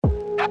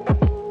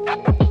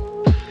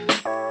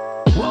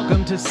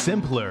Welcome to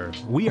Simpler.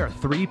 We are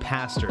three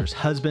pastors,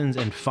 husbands,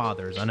 and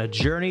fathers on a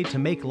journey to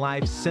make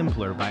life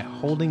simpler by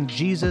holding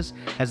Jesus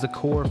as the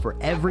core for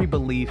every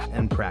belief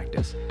and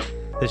practice.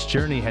 This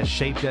journey has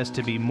shaped us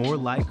to be more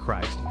like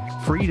Christ,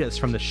 freed us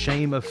from the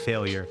shame of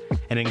failure,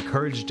 and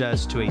encouraged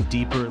us to a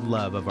deeper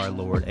love of our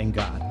Lord and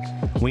God.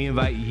 We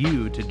invite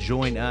you to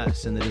join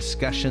us in the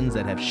discussions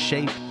that have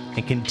shaped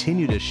and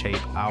continue to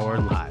shape our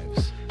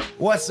lives.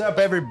 What's up,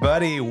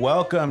 everybody?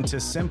 Welcome to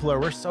Simpler.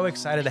 We're so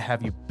excited to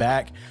have you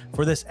back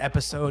for this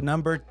episode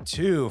number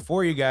 2.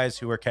 For you guys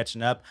who are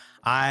catching up,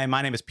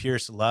 my name is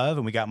Pierce Love,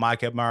 and we got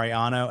Micah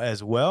Mariano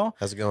as well.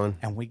 How's it going?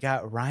 And we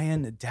got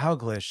Ryan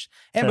Dalglish.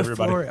 And Hey,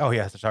 before, everybody. oh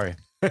yeah, sorry.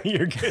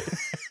 You're good.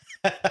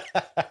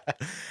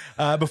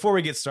 Before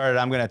we get started,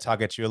 I'm going to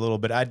talk at you a little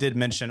bit. I did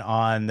mention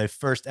on the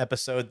first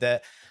episode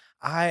that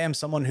I am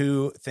someone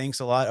who thinks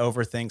a lot,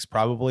 overthinks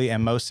probably,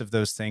 and most of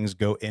those things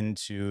go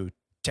into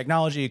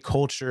technology,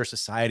 culture,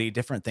 society,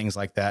 different things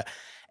like that.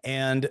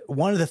 And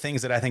one of the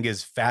things that I think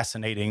is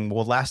fascinating,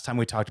 well, last time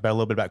we talked about a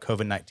little bit about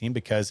COVID-19,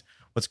 because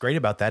what's great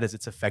about that is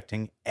it's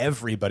affecting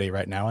everybody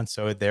right now. And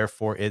so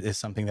therefore it is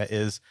something that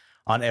is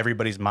on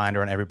everybody's mind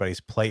or on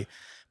everybody's plate.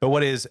 But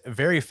what is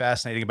very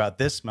fascinating about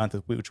this month,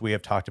 which we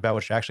have talked about,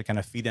 which actually kind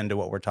of feed into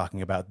what we're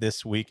talking about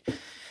this week,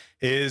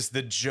 is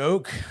the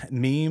joke,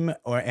 meme,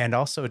 and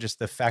also just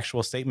the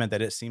factual statement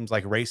that it seems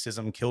like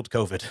racism killed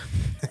COVID.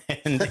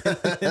 And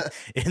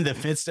in the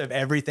midst of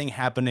everything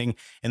happening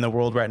in the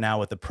world right now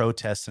with the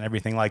protests and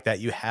everything like that,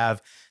 you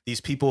have these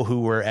people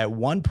who were at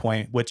one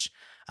point, which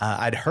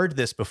I'd heard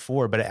this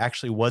before, but it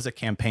actually was a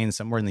campaign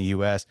somewhere in the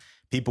US.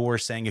 People were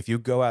saying, if you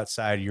go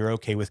outside, you're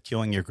okay with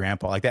killing your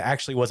grandpa. Like that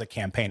actually was a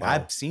campaign. Wow.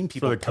 I've seen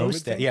people For the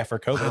post COVID that. thing? Yeah, for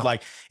COVID. Wow.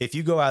 Like if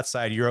you go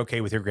outside, you're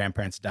okay with your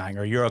grandparents dying,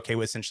 or you're okay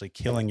with essentially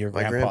killing your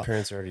My grandpa.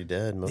 grandparents are already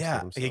dead. Most Yeah,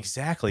 of them. So.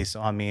 exactly.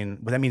 So, I mean,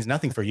 well, that means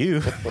nothing for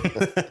you.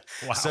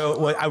 Wow.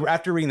 So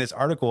after reading this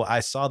article, I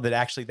saw that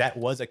actually that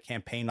was a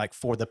campaign like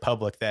for the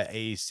public that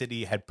a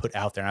city had put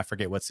out there. And I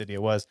forget what city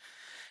it was.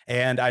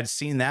 And I'd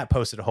seen that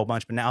posted a whole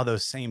bunch, but now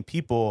those same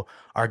people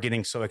are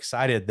getting so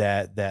excited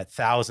that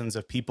thousands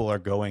of people are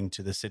going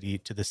to the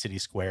city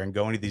square and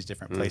going to these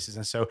different places.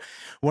 And so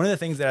one of the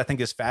things that I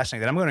think is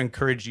fascinating that I'm going to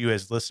encourage you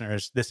as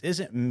listeners, this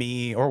isn't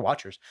me or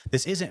watchers,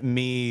 this isn't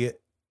me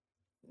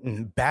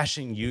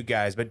bashing you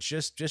guys, but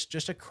just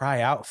to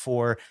cry out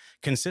for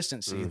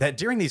consistency, that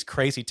during these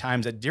crazy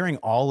times, that during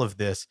all of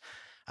this,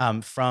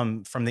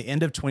 from the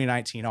end of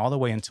 2019 all the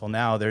way until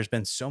now, there's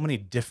been so many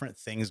different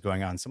things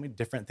going on, so many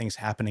different things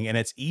happening. And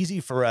it's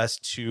easy for us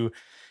to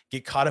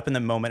get caught up in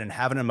the moment and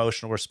have an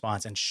emotional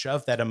response and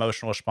shove that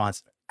emotional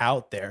response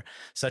out there,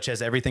 such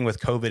as everything with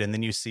COVID. And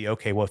then you see,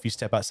 okay, well, if you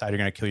step outside, you're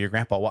going to kill your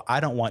grandpa. Well,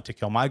 I don't want to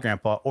kill my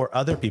grandpa or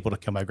other people to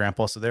kill my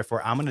grandpa. So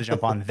therefore I'm going to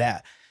jump on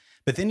that.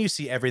 But then you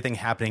see everything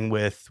happening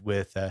with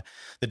the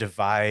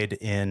divide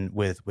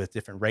with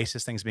different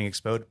racist things being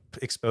exposed,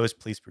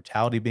 police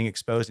brutality being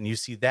exposed, and you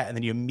see that, and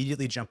then you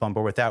immediately jump on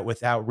board with that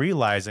without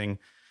realizing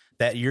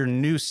that your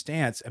new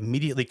stance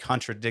immediately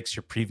contradicts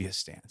your previous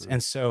stance.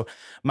 And so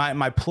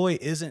my ploy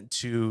isn't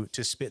to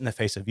spit in the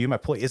face of you. My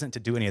ploy isn't to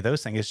do any of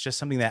those things. It's just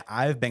something that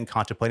I've been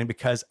contemplating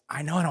because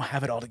I know I don't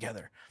have it all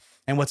together.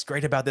 And what's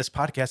great about this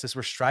podcast is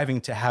we're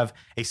striving to have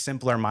a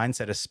simpler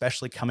mindset,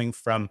 especially coming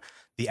from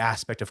the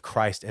aspect of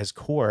Christ as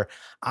core.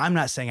 I'm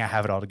not saying I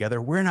have it all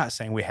together. We're not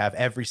saying we have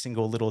every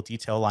single little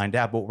detail lined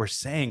out. But what we're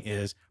saying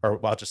is, or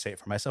well, I'll just say it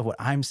for myself. What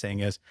I'm saying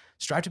is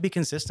strive to be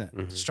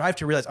consistent. Strive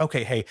to realize,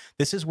 okay, hey,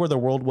 this is where the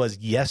world was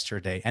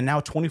yesterday. And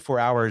now 24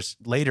 hours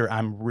later,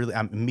 I'm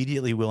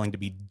immediately willing to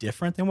be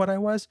different than what I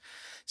was.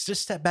 So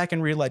just step back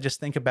and realize, just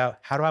think about,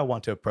 how do I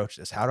want to approach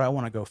this? How do I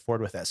want to go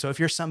forward with that? So if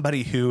you're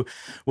somebody who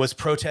was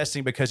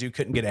protesting because you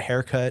couldn't get a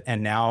haircut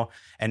and now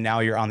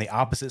you're on the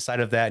opposite side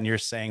of that and you're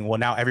saying, well,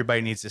 now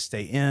everybody needs to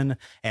stay in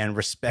and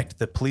respect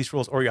the police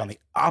rules, or you're on the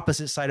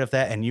opposite side of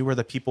that and you were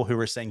the people who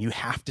were saying you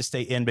have to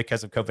stay in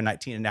because of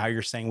COVID-19 and now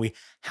you're saying we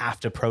have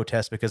to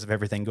protest because of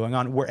everything going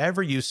on.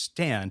 Wherever you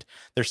stand,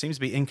 there seems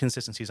to be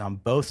inconsistencies on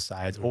both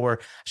sides, or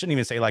I shouldn't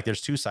even say like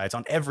there's two sides.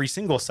 On every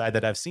single side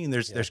that I've seen,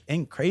 there's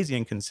crazy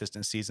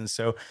inconsistencies. And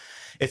so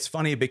it's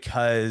funny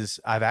because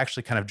I've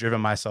actually kind of driven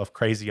myself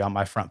crazy on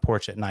my front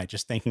porch at night,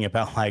 just thinking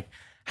about like,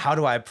 how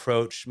do I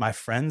approach my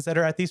friends that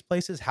are at these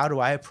places? How do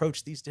I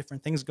approach these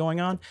different things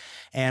going on?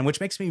 And which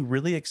makes me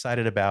really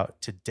excited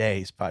about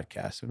today's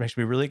podcast. It makes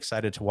me really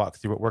excited to walk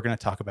through what we're going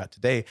to talk about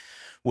today,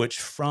 which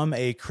from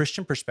a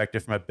Christian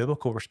perspective, from a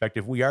biblical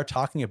perspective, we are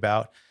talking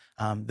about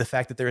the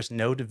fact that there is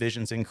no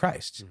divisions in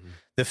Christ,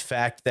 the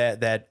fact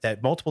that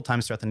multiple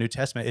times throughout the New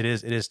Testament, it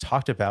is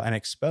talked about and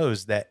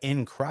exposed that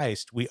in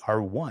Christ we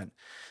are one,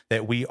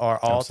 that we are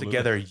all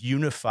together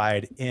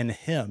unified in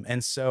Him.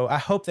 And so I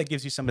hope that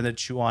gives you something to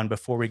chew on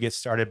before we get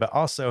started. But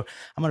also,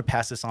 I'm going to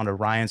pass this on to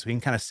Ryan so we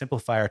can kind of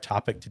simplify our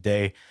topic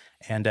today,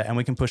 and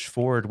we can push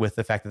forward with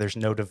the fact that there's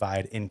no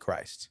divide in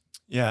Christ.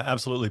 Yeah,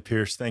 absolutely,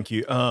 Pierce. Thank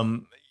you.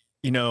 To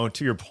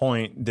your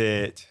point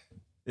that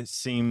it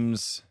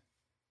seems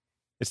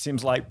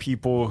like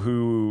people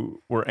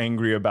who were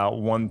angry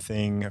about one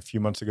thing a few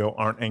months ago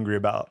aren't angry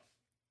about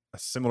a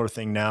similar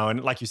thing now.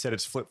 And like you said,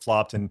 it's flip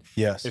flopped. And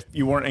Yes. if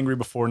you weren't angry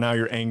before, now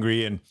you're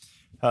angry. And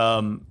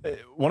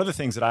one of the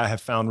things that I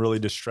have found really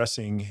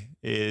distressing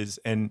is,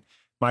 and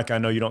Mike, I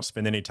know you don't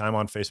spend any time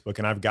on Facebook,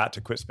 and I've got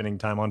to quit spending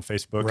time on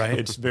Facebook. Right.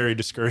 It's very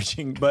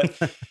discouraging. But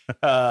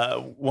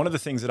one of the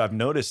things that I've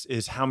noticed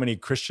is how many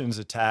Christians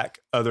attack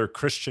other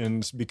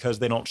Christians because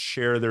they don't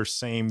share their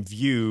same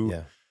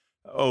view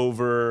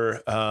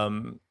over.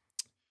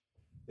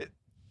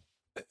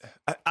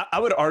 I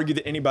would argue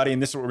that anybody,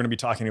 and this is what we're going to be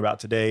talking about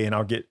today, and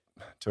I'll get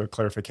to a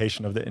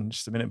clarification of that in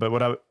just a minute. But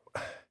what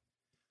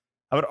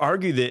I would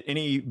argue that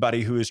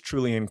anybody who is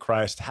truly in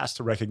Christ has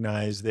to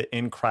recognize that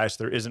in Christ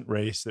there isn't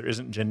race, there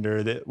isn't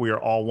gender, that we are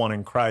all one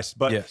in Christ.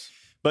 But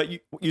but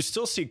you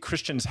still see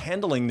Christians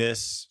handling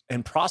this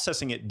and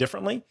processing it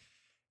differently,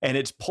 and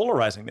it's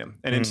polarizing them.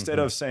 And instead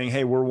of saying,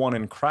 "Hey, we're one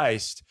in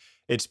Christ,"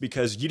 it's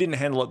because you didn't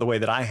handle it the way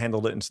that I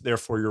handled it, and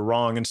therefore you're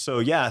wrong. And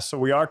so so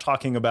we are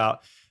talking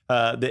about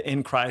the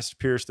in Christ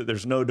pierced, that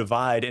there's no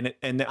divide,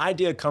 and the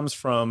idea comes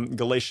from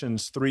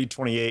Galatians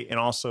 3:28 and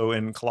also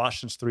in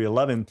Colossians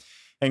 3:11.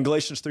 And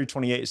Galatians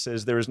 3:28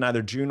 says, "There is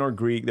neither Jew nor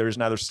Greek, there is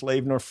neither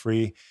slave nor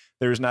free,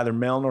 there is neither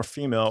male nor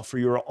female, for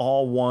you are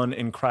all one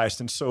in Christ."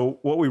 And so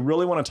what we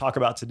really want to talk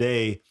about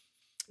today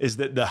is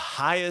that the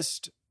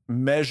highest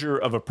measure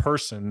of a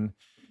person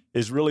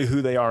is really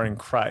who they are in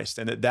Christ,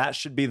 and that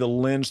should be the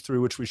lens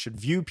through which we should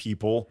view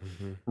people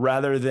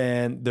rather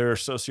than their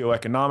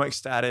socioeconomic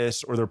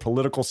status or their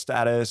political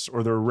status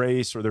or their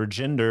race or their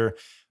gender.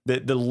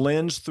 That the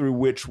lens through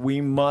which we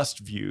must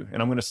view,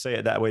 and I'm going to say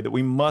it that way, that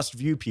we must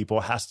view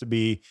people has to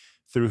be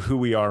through who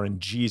we are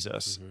in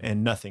Jesus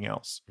and nothing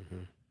else.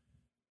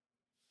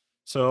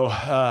 So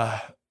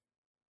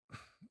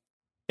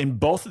in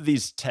both of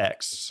these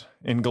texts,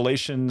 in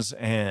Galatians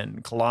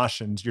and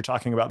Colossians, you're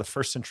talking about the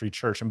first century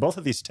church. In both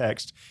of these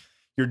texts,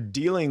 you're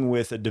dealing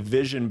with a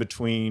division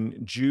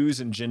between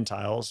Jews and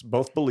Gentiles,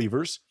 both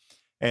believers,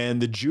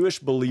 and the Jewish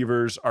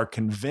believers are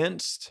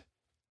convinced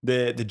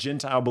that the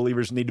Gentile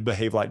believers need to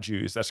behave like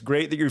Jews. That's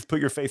great that you've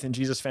put your faith in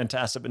Jesus,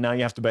 fantastic, but now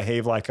you have to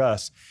behave like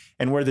us.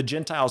 And where the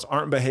Gentiles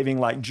aren't behaving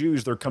like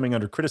Jews, they're coming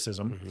under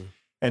criticism.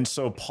 And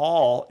so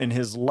Paul, in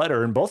his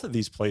letter in both of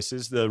these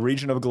places, the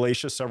region of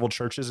Galatia, several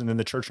churches, and then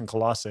the church in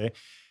Colossae,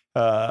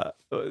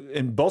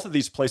 in both of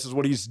these places,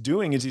 what he's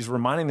doing is he's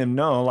reminding them,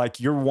 no, like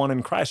you're one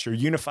in Christ, you're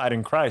unified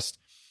in Christ.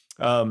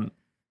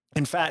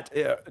 In fact,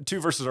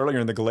 2 verses earlier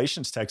in the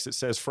Galatians text, it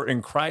says, "For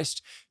in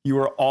Christ you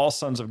are all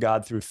sons of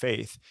God through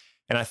faith."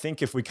 And I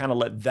think if we kind of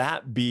let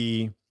that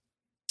be,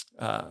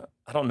 kind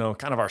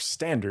of our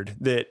standard,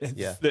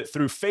 that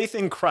through faith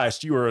in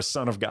Christ, you are a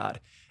son of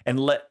God. And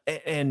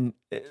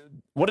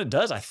what it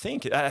does, I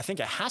think it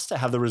has to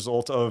have the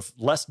result of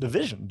less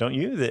division, don't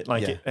you? That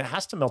it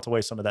has to melt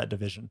away some of that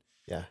division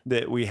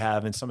that we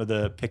have in some of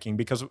the picking,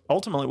 because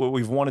ultimately what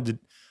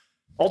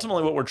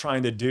we're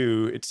trying to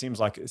do, it seems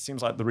like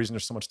the reason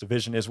there's so much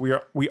division is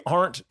we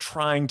aren't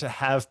trying to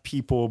have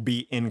people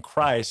be in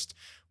Christ.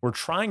 We're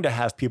trying to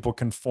have people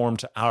conform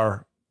to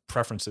our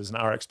preferences and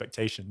our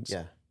expectations.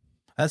 Yeah,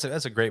 that's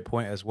a great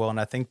point as well. And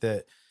I think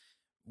that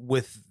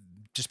with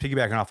just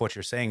piggybacking off what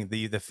you're saying,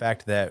 the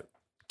fact that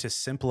to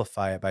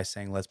simplify it by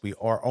saying we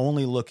are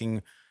only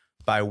looking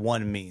by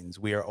one means,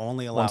 we are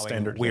only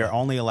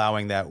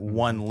allowing that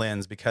one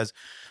lens, because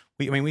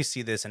we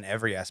see this in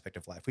every aspect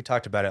of life. We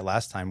talked about it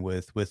last time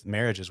with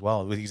marriage as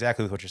well, with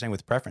exactly what you're saying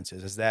with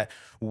preferences, is that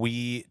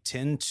we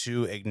tend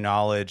to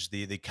acknowledge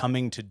the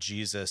coming to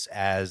Jesus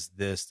as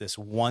this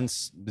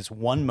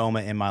one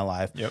moment in my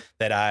life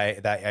that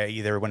I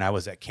either when I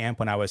was at camp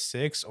when I was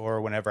 6, or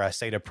whenever I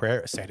say a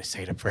prayer,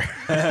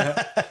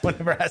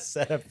 whenever I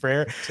said a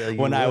prayer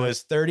when I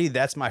was 30,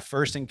 that's my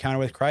first encounter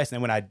with Christ. And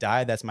then when I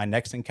die, that's my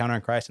next encounter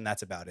in Christ. And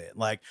that's about it.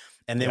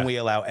 And then we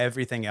allow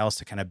everything else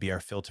to kind of be our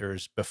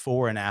filters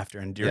before and after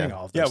and during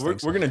all of those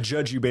things. We're going to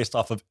judge you based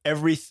off of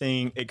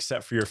everything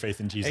except for your faith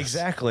in Jesus.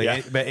 Exactly.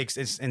 Yeah. But it's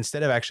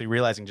instead of actually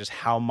realizing just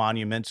how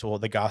monumental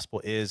the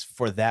gospel is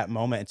for that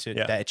moment,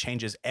 that it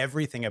changes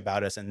everything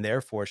about us, and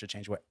therefore it should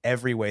change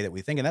every way that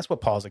we think. And that's what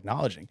Paul's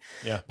acknowledging.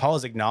 Yeah. Paul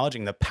is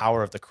acknowledging the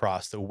power of the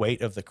cross, the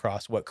weight of the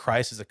cross, what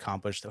Christ has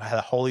accomplished, how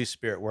the Holy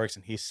Spirit works.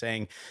 And he's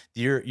saying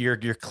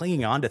you're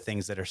clinging on to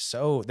things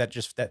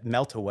that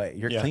melt away.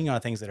 You're clinging on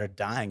to things that are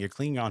dying. You're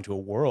clinging on to a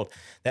world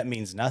that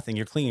means nothing.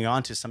 You're clinging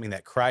on to something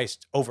that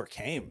Christ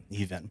overcame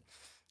even.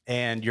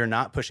 And you're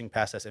not pushing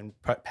past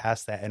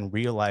that and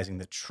realizing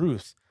the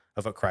truth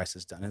of what Christ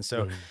has done. And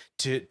so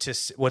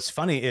what's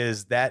funny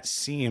is that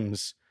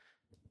seems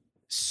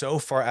so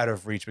far out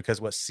of reach, because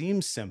what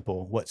seems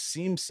simple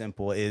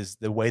is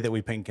the way that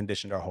we've been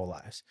conditioned our whole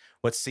lives.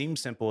 What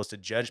seems simple is to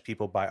judge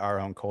people by our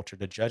own culture,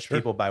 to judge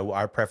people by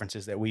our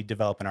preferences that we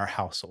develop in our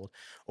household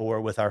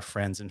or with our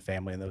friends and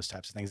family and those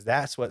types of things.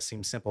 That's what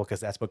seems simple, because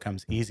that's what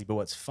comes easy. But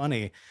what's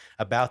funny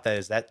about that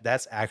is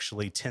that's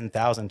actually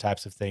 10,000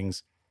 types of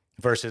things.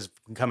 Versus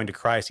coming to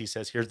Christ, he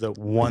says, here's the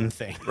one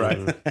thing.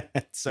 Right.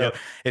 So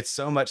it's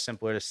so much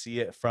simpler to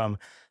see it from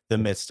the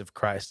midst of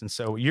Christ. And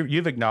so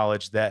you've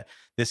acknowledged that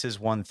this is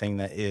one thing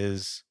that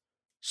is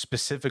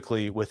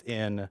specifically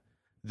within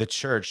the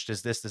church,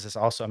 does this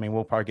also, I mean,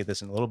 we'll probably get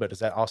this in a little bit. Does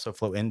that also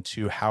flow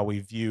into how we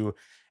view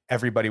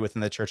everybody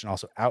within the church and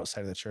also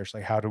outside of the church?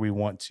 Like, how do we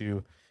want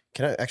to?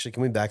 Can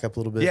we back up a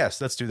little bit?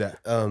 Yes, let's do that.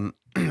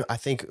 I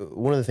think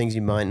one of the things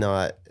you might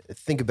not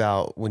think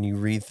about when you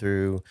read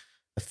through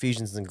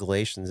Ephesians and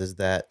Galatians is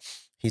that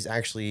he's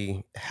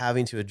actually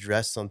having to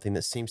address something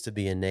that seems to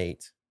be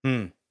innate.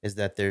 Is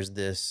that there's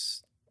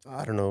this,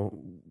 I don't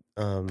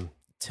know,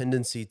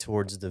 tendency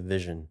towards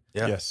division.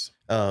 Yeah. Yes.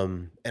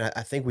 And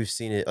I think we've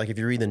seen it. Like if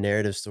you read the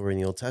narrative story in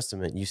the Old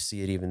Testament, you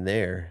see it even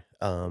there.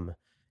 And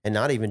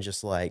not even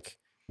just like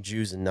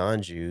Jews and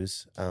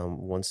non-Jews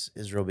once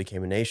Israel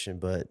became a nation,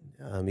 but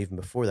even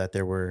before that,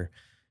 there were,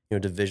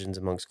 divisions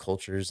amongst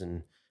cultures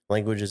and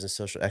languages and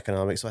social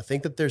economics. So I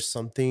think that there's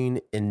something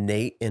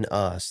innate in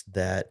us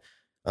that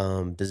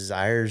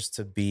desires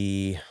to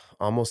be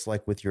almost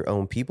like with your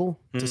own people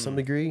to some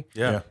degree.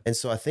 Yeah. And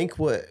so I think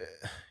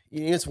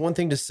it's one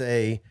thing to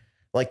say,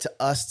 like to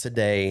us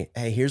today,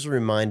 hey, here's a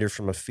reminder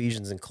from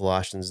Ephesians and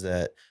Colossians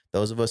that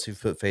those of us who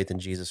put faith in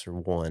Jesus are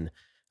one.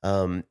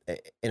 And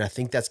I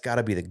think that's got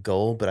to be the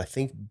goal. But I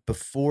think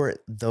before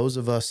those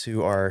of us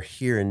who are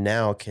here and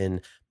now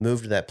can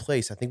move to that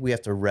place, I think we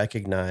have to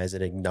recognize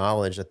and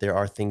acknowledge that there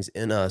are things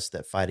in us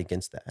that fight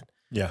against that.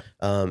 Yeah.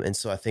 And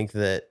so I think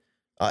that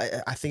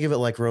I think of it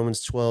like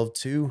Romans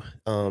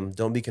 12:2.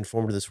 Don't be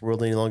conformed to this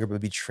world any longer,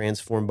 but be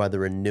transformed by the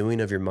renewing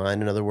of your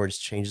mind. In other words,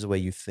 change the way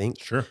you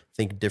think. Sure.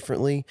 Think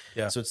differently.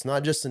 Yeah. So it's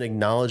not just an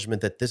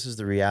acknowledgement that this is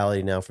the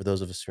reality now for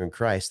those of us who are in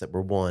Christ, that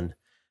we're one.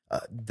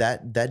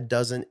 That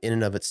doesn't in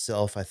and of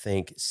itself, I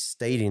think,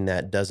 stating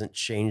that doesn't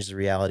change the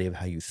reality of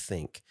how you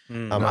think.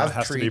 It I've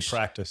has preached, to be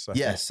practice.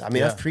 Yes. I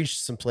mean, I've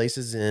preached some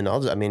places and I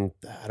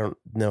don't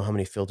know how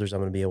many filters I'm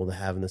going to be able to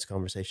have in this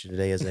conversation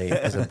today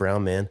as a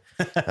brown man,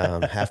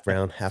 half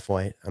brown, half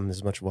white. I'm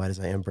as much white as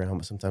I am brown,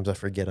 but sometimes I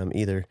forget I'm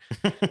either.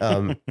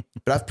 But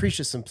I've preached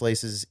at some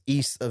places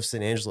east of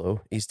San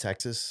Angelo, East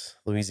Texas,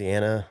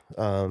 Louisiana,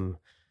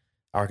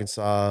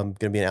 Arkansas. I'm going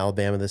to be in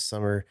Alabama this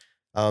summer.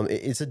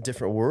 It's a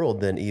different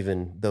world than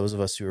even those of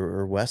us who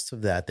are west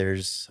of that.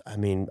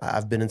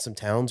 I've been in some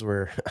towns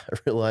where I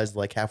realized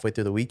like halfway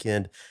through the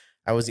weekend,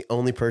 I was the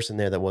only person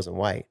there that wasn't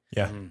white.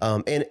 Yeah.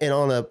 And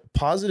on a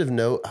positive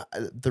note,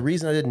 the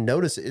reason I didn't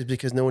notice it is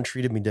because no one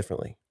treated me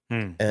differently.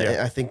 And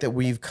I think that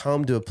we've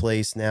come to a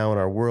place now in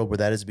our world where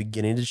that is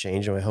beginning to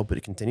change, and I hope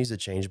it continues to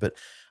change. But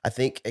I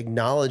think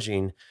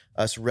acknowledging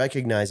us,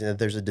 recognizing that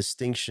there's a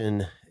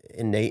distinction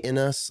innate in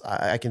us.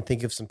 I can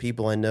think of some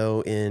people I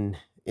know in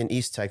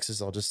East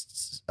Texas. I'll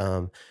just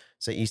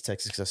say East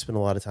Texas because I spent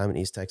a lot of time in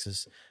East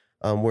Texas,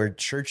 where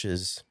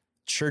churches,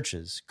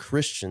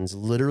 Christians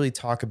literally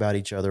talk about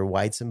each other,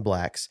 whites and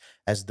blacks,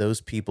 as those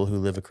people who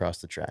live across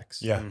the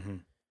tracks. Yeah.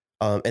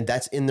 And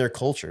that's in their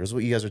culture, is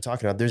what you guys are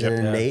talking about. There's an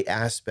innate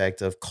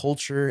aspect of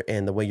culture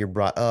and the way you're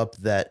brought up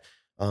that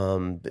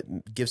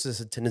gives us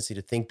a tendency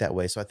to think that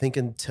way. So I think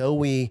until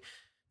we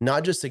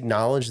not just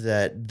acknowledge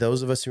that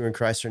those of us who are in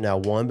Christ are now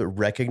one, but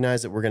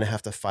recognize that we're going to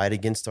have to fight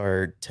against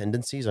our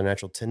tendencies, our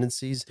natural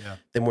tendencies,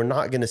 then we're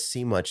not going to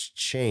see much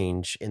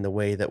change in the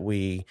way that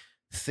we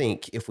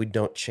think if we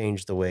don't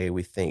change the way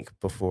we think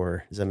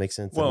before. Does that make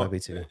sense? Well, that might be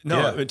too.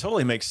 No, it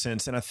totally makes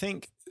sense. And I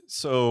think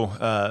so.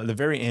 The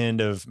very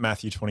end of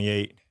Matthew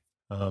 28,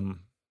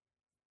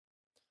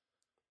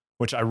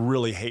 which I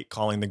really hate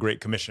calling the Great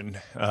Commission.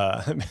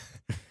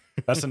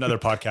 That's another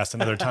podcast,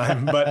 another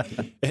time. But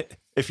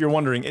if you're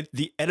wondering,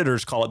 the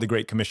editors call it the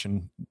Great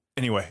Commission.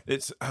 Anyway,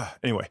 it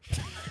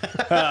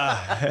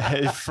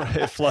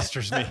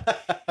flusters me.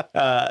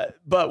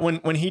 But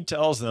when he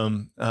tells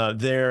them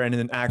there and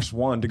in Acts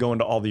 1 to go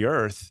into all the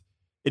earth,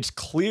 it's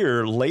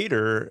clear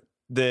later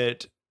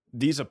that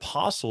these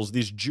apostles,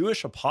 these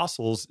Jewish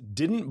apostles,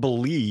 didn't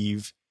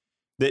believe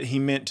that he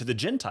meant to the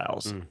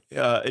Gentiles.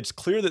 It's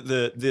clear that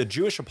the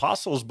Jewish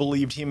apostles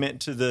believed he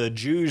meant to the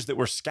Jews that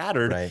were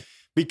scattered. Right.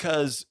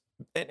 Because,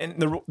 and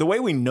the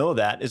way we know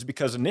that is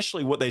because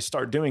initially what they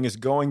start doing is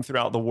going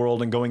throughout the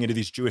world and going into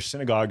these Jewish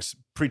synagogues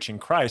preaching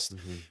Christ.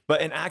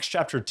 But in Acts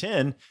chapter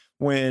 10,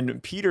 when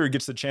Peter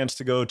gets the chance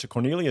to go to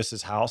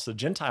Cornelius's house, the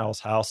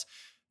Gentiles' house,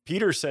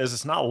 Peter says,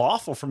 it's not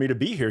lawful for me to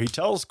be here. He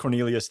tells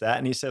Cornelius that,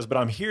 and he says, but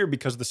I'm here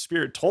because the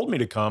Spirit told me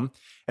to come.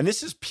 And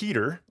this is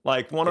Peter,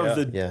 like one of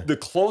the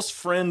close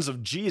friends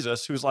of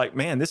Jesus, who's like,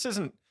 man, this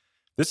isn't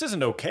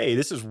okay.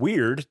 This is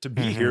weird to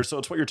be here. So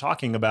it's what you're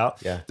talking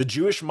about. Yeah. The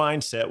Jewish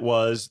mindset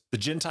was the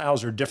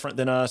Gentiles are different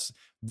than us.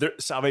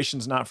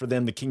 Salvation's not for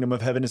them. The kingdom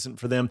of heaven isn't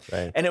for them.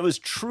 Right. And it was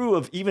true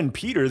of even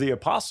Peter, the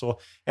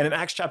apostle. And in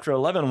Acts chapter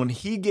 11, when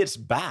he gets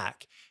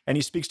back and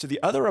he speaks to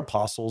the other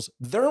apostles,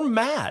 they're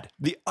mad.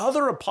 The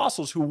other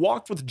apostles who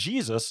walked with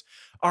Jesus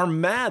are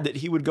mad that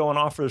he would go and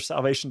offer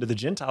salvation to the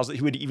Gentiles, that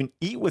he would even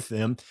eat with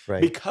them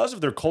because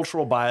of their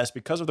cultural bias,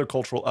 because of their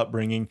cultural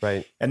upbringing.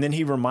 Right. And then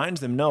he reminds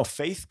them, no,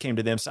 faith came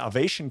to them,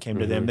 salvation came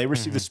to them. They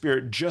received the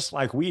Spirit just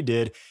like we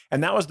did.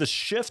 And that was the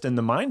shift in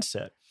the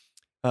mindset.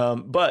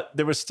 But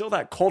there was still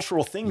that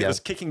cultural thing that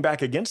was kicking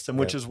back against him,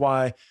 which is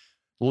why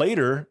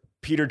later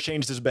Peter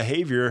changed his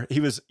behavior.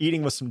 He was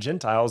eating with some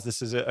Gentiles.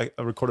 This is a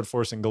recorded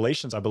for us in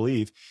Galatians, I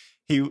believe.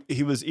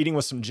 he was eating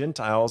with some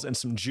Gentiles, and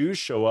some Jews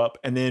show up,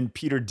 and then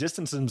Peter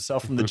distances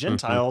himself from the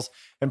Gentiles,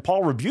 and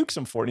Paul rebukes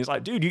him for it. And he's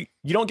like, dude,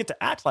 you don't get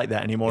to act like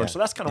that anymore. Yeah. And so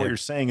that's kind of what you're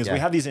saying is Yeah. we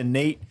have these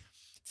innate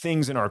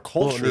things in our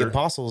culture. Well, the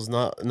apostles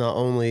not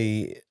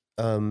only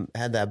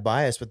had that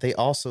bias, but they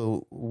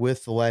also,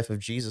 with the life of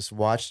Jesus,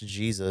 watched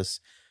Jesus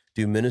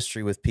do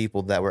ministry with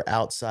people that were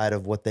outside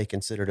of what they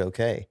considered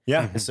okay.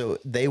 Yeah. And so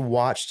they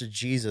watched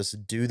Jesus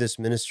do this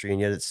ministry,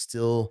 and yet it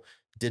still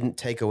didn't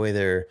take away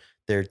their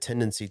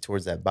tendency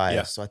towards that bias.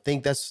 Yeah. So I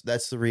think that's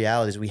the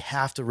reality is we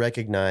have to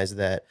recognize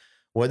that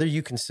whether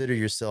you consider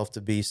yourself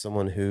to be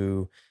someone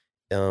who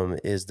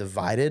is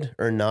divided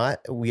or not,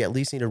 we at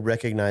least need to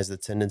recognize the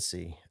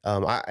tendency.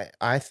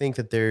 I think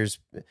that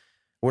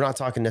we're not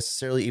talking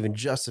necessarily even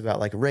just about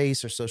like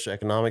race or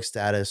socioeconomic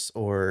status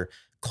or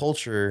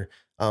culture.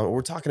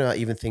 We're talking about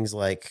even things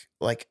like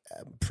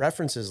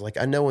preferences. Like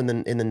I know in the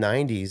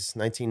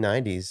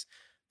 1990s,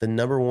 the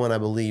number one, I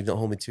believe, don't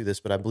hold me to this,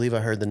 but I believe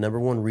I heard the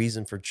number one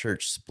reason for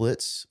church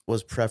splits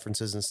was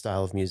preferences and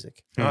style of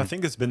music. No, I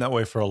think it's been that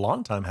way for a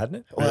long time, hasn't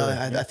it?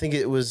 Well, I think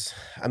it was,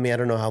 I mean, I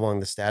don't know how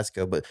long the stats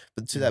go, but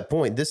to that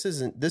point, this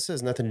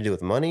has nothing to do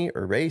with money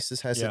or race.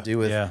 This has to do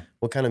with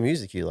what kind of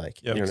music you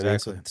like. Yep, you know what I mean?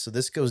 exactly. So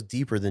this goes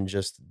deeper than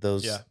just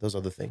those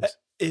other things.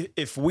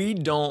 If we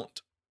don't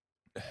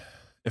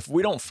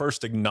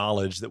first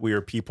acknowledge that we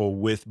are people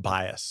with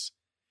bias,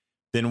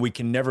 then we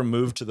can never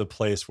move to the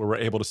place where we're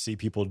able to see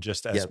people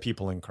just as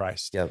people in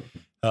Christ. Yep.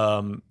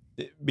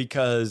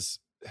 Because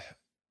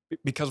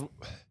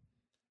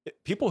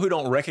people who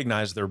don't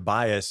recognize their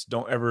bias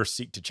don't ever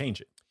seek to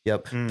change it.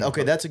 Yep.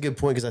 Okay, that's a good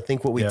point, because I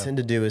think what we tend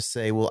to do is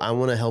say, well, I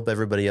want to help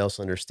everybody else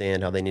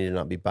understand how they need to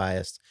not be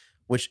biased,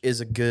 which is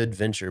a good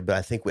venture, but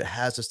I think it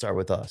has to start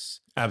with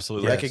us.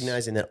 Absolutely.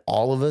 Recognizing that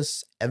all of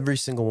us, every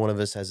single one of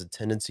us has a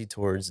tendency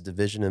towards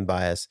division and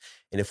bias.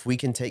 And if we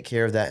can take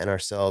care of that in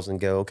ourselves and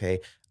go,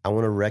 okay, I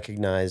want to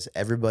recognize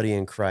everybody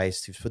in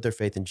Christ who's put their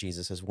faith in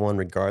Jesus as one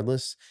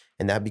regardless,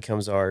 and that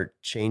becomes our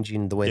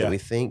changing the way that we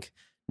think.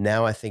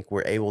 Now I think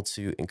we're able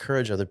to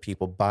encourage other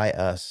people by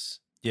us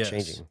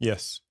changing.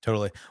 Yes,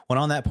 totally. Well,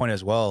 on that point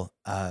as well,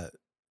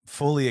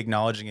 fully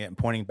acknowledging it and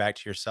pointing back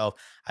to yourself,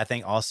 I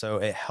think also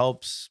it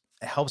helps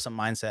a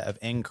mindset of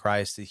in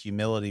Christ, the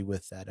humility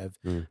with that of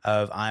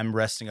I'm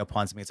resting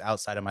upon something that's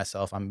outside of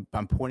myself. I'm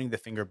pointing the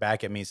finger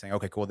back at me saying,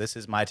 okay, cool. This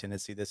is my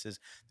tendency. This is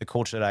the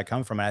culture that I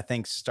come from. And I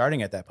think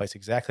starting at that place,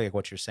 exactly like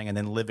what you're saying, and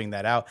then living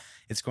that out,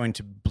 it's going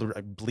to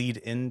bleed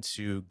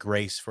into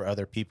grace for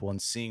other people and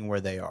seeing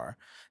where they are,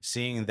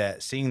 seeing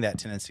that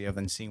tendency of,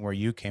 and seeing where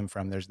you came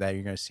from. There's that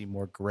you're going to see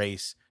more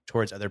grace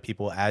towards other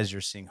people as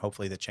you're seeing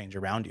hopefully the change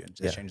around you and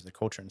the change of the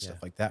culture and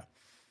stuff like that.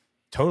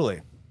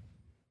 Totally.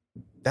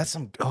 That's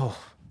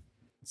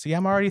see,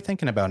 I'm already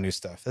thinking about new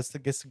stuff. It's a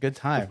good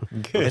time.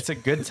 It's a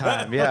good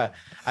time. Yeah.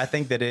 I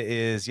think that it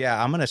is.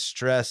 Yeah. I'm going to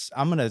stress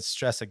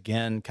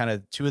again, kind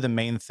of two of the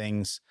main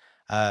things,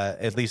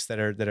 at least that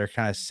are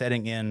kind of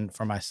setting in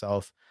for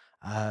myself,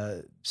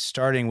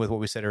 starting with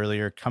what we said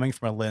earlier, coming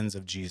from a lens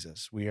of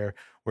Jesus.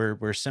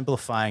 We're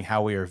simplifying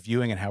how we are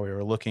viewing and how we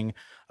are looking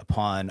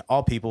upon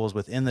all peoples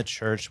within the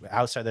church,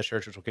 outside the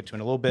church, which we'll get to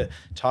in a little bit,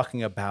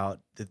 talking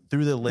about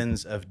through the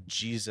lens of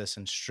Jesus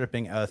and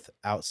stripping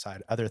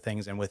outside other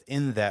things. And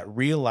within that,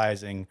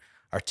 realizing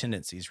our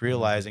tendencies,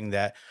 realizing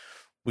that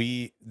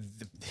the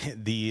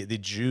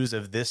Jews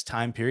of this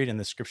time period in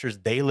the scriptures,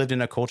 they lived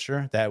in a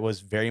culture that was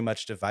very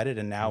much divided.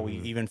 And now we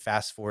even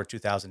fast forward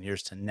 2,000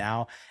 years to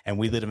now, and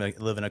we live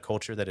in a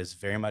culture that is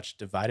very much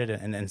divided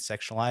and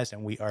sexualized,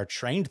 and we are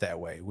trained that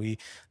way.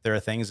 There are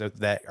things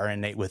that are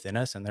innate within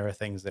us, and there are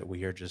things that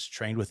we are just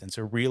trained with. And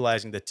so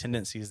realizing the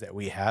tendencies that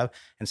we have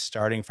and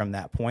starting from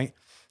that point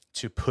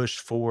to push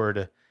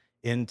forward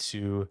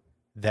into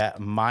that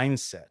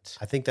mindset.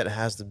 I think that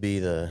has to be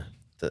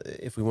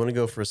if we want to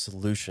go for a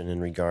solution in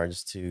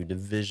regards to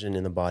division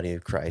in the body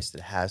of Christ,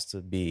 it has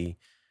to be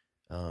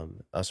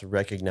us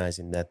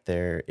recognizing that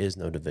there is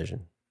no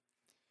division.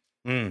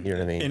 You know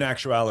what I mean? In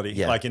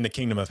actuality, like in the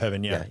kingdom of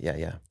heaven.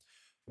 Yeah.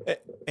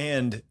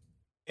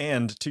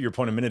 And to your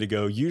point a minute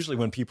ago, usually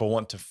when people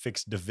want to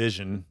fix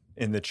division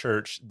in the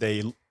church,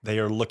 they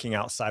are looking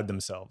outside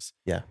themselves.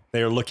 Yeah.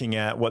 They are looking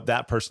at what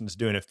that person's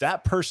doing. If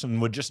that person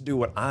would just do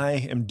what I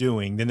am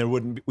doing, then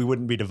we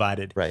wouldn't be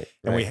divided. Right.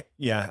 And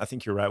I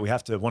think you're right. We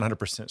have to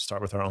 100%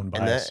 start with our own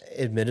bias. And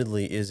that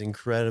admittedly is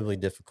incredibly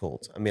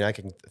difficult. I mean, I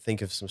can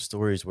think of some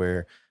stories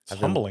where I've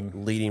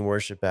been leading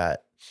worship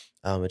at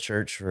a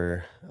church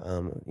for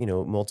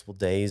multiple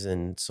days,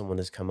 and someone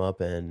has come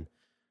up and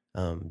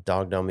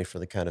dogged on me for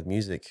the kind of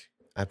music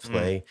I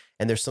play.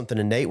 And there's something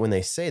innate when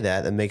they say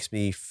that makes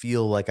me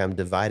feel like I'm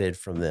divided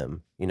from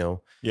them,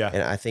 Yeah.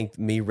 And I think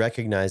me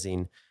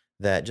recognizing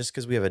that just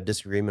because we have a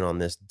disagreement on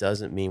this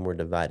doesn't mean we're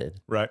divided.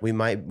 Right. We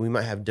might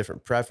have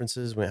different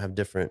preferences. We might have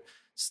different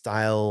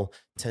style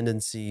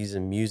tendencies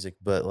and music,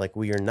 but like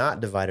we are not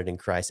divided in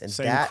Christ. And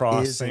same that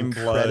cross, is same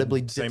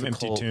incredibly blood, difficult.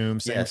 Same empty tomb,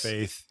 same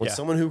faith. When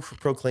someone who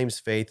proclaims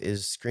faith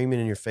is screaming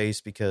in your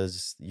face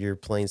because you're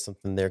playing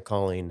something they're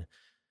calling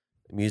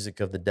music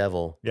of the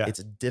devil, Yeah.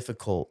 it's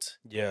difficult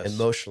Yes.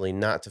 emotionally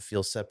not to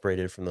feel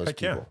separated from those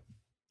Heck yeah. people.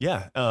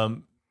 Yeah.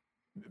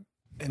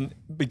 And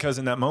because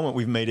in that moment,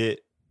 we've made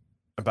it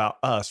about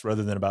us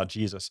rather than about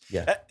Jesus.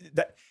 Yeah.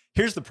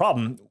 Here's the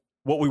problem.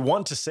 What we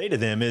want to say to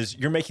them is,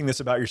 you're making this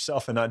about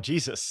yourself and not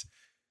Jesus.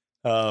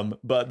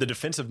 But the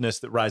defensiveness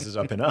that rises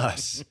up in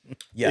us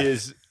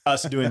is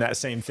us doing that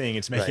same thing.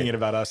 It's making it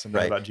about us and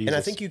not about Jesus. And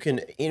I think you can,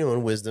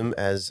 in wisdom,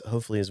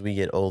 hopefully as we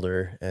get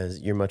older,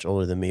 as you're much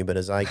older than me, but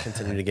as I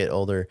continue to get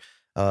older,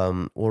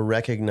 we'll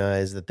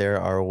recognize that there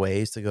are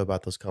ways to go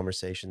about those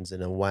conversations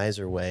in a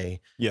wiser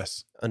way.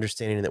 Yes.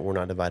 Understanding that we're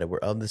not divided. We're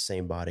of the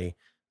same body.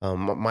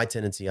 My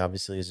tendency,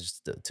 obviously, is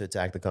just to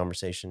attack the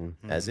conversation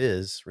as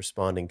is,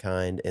 responding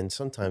kind. And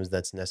sometimes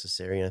that's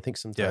necessary. And I think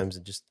sometimes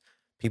it just,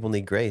 people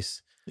need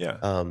grace. Yeah.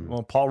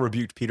 Well, Paul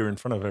rebuked Peter in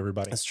front of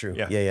everybody. That's true.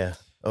 Yeah.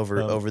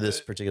 Over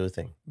this particular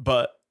thing.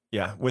 But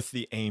yeah, with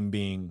the aim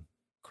being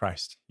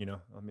Christ, I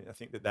mean, I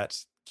think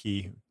that's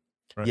key.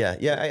 Right? Yeah.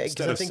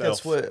 Because I think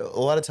that's what a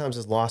lot of times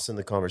is lost in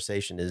the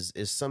conversation is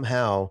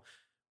somehow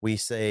we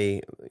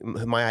say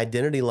my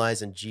identity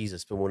lies in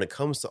Jesus, but when it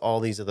comes to all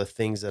these other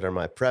things that are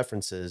my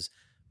preferences,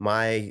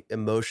 my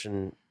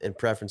emotion and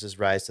preferences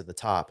rise to the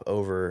top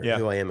over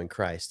who I am in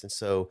Christ. And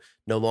so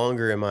no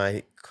longer am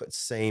I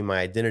saying my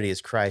identity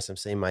is Christ. I'm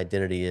saying my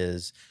identity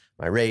is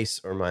my race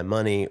or my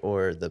money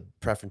or the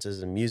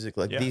preferences in music.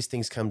 Like these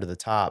things come to the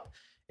top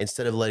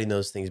instead of letting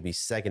those things be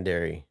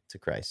secondary to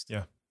Christ.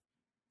 Yeah.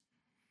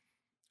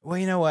 Well,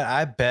 you know what?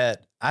 I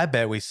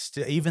bet we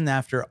still, even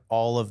after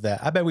all of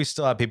that, I bet we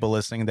still have people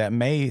listening that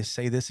may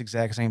say this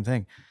exact same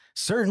thing.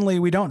 Certainly,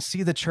 we don't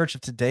see the church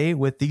of today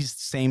with these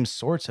same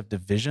sorts of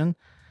division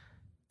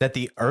that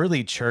the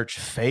early church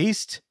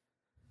faced.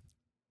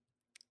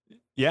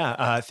 Yeah,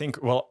 I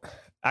think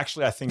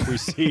we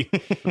see,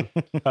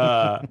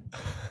 I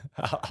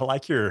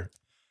like I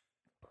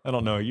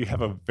don't know, you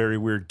have a very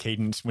weird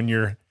cadence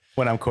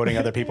when I'm quoting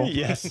other people.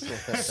 Yes.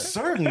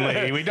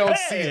 Certainly, we don't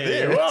see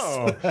this.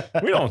 Whoa,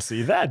 we don't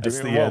see that. That's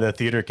the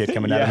theater kid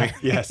coming out of me.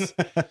 Yes.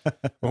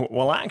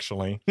 Well,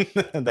 actually, there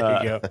you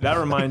go. That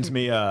reminds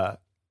me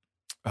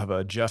of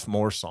a Jeff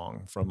Moore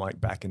song from like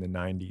back in the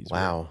 90s.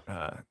 Wow.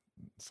 Where,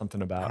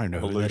 something about I don't know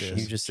who that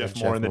is. You just Jeff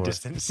said Moore Jeff in the Moore.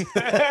 distance.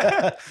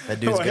 That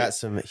dude's got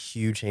some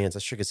huge hands. I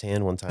shook his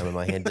hand one time and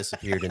my hand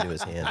disappeared into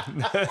his hand.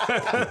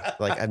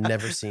 Like I've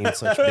never seen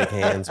such big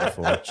hands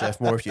before. Jeff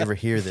Moore, if you ever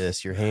hear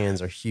this, your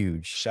hands are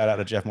huge. Shout out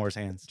to Jeff Moore's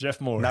hands.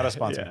 Jeff Moore. Not a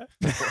sponsor.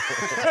 Yeah.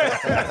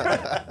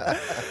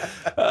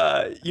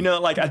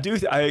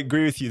 I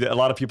agree with you that a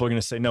lot of people are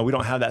going to say, no, we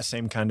don't have that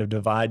same kind of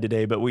divide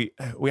today, but we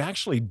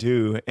actually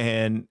do.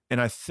 And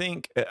I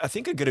think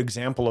a good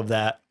example of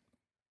that,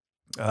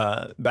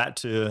 back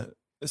to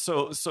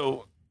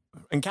so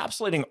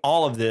encapsulating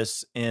all of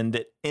this in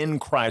that in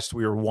Christ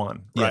we are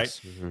one, right? Yes.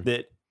 Mm-hmm.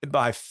 That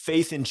by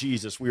faith in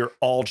Jesus we are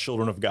all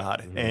children of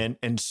God,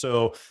 and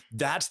so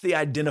that's the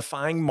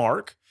identifying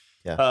mark.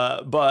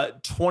 Yeah.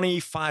 But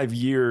 25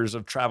 years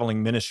of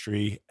traveling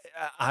ministry,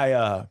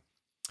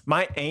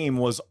 my aim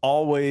was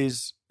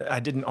always, I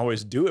didn't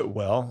always do it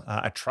well.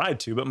 I tried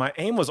to, but my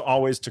aim was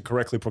always to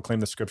correctly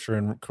proclaim the scripture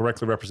and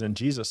correctly represent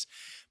Jesus.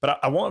 But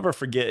I won't ever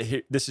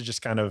forget, this is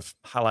just kind of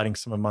highlighting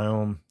some of my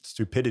own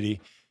stupidity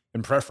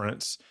and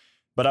preference.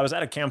 But I was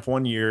at a camp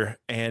one year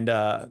and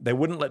they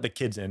wouldn't let the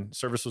kids in.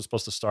 Service was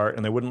supposed to start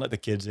and they wouldn't let the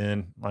kids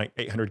in. Like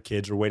 800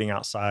 kids were waiting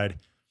outside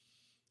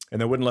and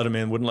they wouldn't let them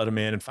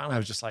in. And finally I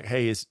was just like,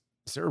 hey, is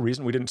there a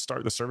reason we didn't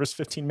start the service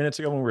 15 minutes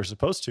ago when we were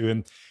supposed to?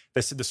 And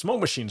they said the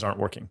smoke machines aren't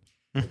working.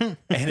 And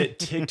it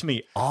ticked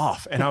me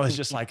off. And I was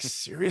just like,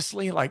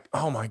 seriously? Like,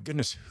 oh my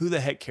goodness, who the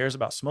heck cares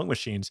about smoke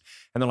machines?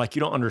 And they're like, you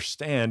don't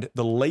understand.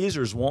 The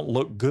lasers won't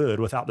look good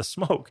without the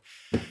smoke.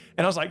 And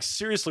I was like,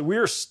 seriously, we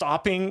are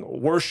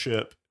stopping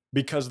worship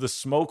because the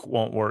smoke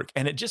won't work.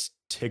 And it just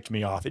ticked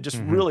me off. It just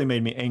really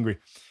made me angry.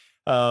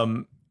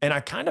 And I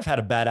kind of had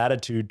a bad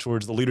attitude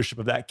towards the leadership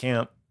of that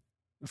camp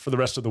for the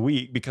rest of the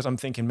week because I'm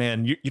thinking,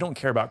 man, you don't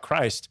care about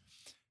Christ.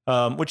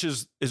 Which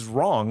is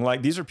wrong.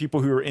 Like these are people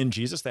who are in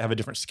Jesus. They have a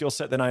different skill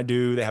set than I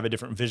do. They have a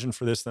different vision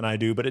for this than I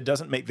do, but it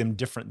doesn't make them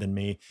different than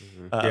me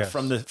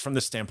from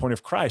the standpoint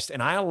of Christ.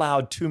 And I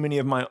allowed too many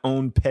of my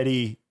own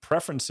petty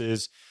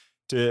preferences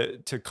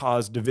to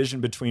cause division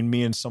between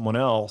me and someone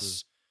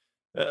else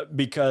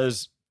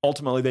because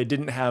ultimately they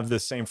didn't have the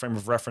same frame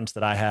of reference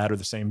that I had or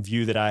the same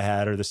view that I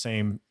had or the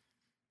same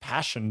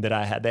passion that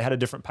I had. They had a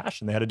different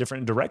passion. They had a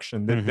different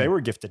direction that they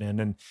were gifted in.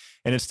 And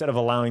instead of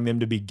allowing them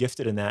to be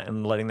gifted in that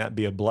and letting that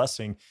be a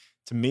blessing,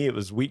 to me, it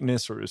was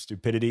weakness or it was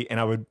stupidity. And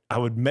I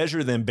would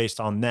measure them based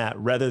on that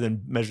rather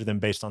than measure them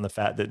based on the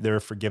fact that they're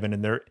forgiven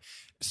and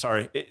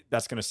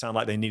that's going to sound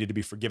like they needed to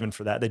be forgiven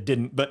for that. They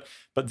didn't, but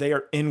they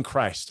are in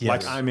Christ,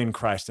 like I'm in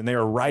Christ, and they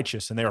are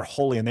righteous and they are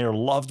holy and they are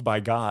loved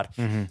by God.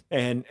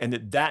 And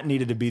that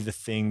needed to be the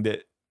thing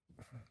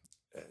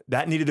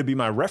that needed to be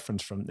my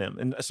reference from them.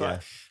 And so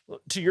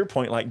to your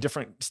point, like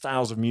different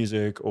styles of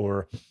music,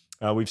 or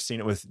we've seen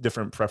it with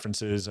different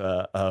preferences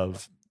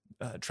of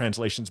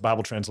translations,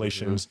 Bible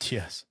translations,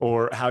 Yes.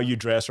 or how you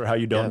dress or how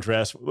you don't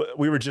dress.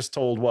 We were just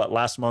told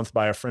last month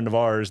by a friend of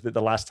ours that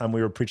the last time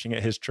we were preaching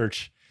at his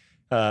church,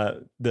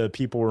 the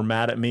people were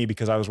mad at me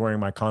because I was wearing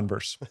my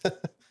Converse.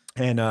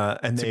 And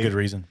That's a good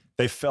reason.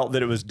 They felt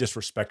that it was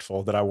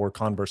disrespectful that I wore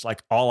Converse.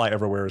 Like all I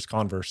ever wear is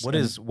Converse.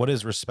 What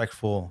is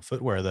respectful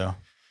footwear though?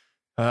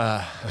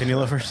 Penny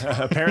loafers?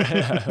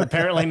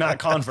 Apparently not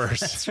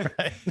Converse. That's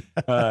right.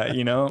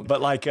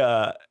 But like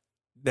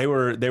they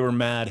were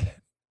mad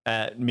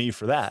at me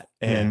for that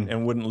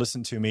and wouldn't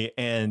listen to me.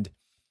 And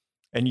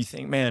you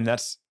think, man,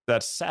 that's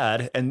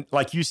sad. And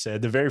like you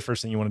said, the very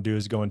first thing you want to do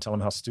is go and tell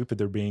them how stupid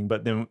they're being.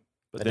 But then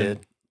but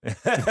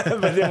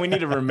then we need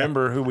to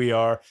remember who we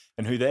are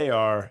and who they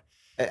are.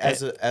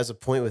 As a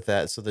point with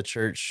that, so the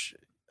church,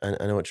 I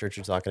know what church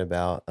you're talking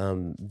about.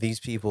 These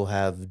people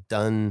have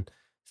done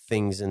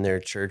things in their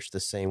church the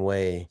same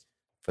way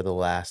for the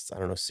last,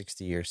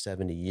 60 or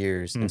 70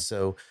 years. And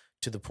so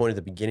to the point at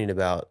the beginning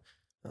about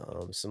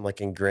some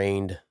like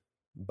ingrained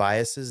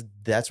biases,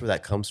 that's where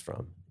that comes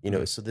from.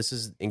 So this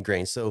is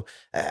ingrained. So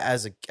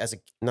as a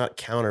not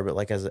counter, but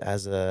like as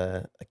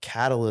a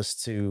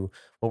catalyst to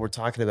what we're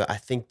talking about, I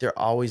think there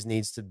always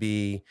needs to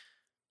be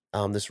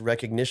this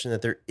recognition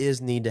that there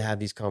is need to have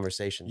these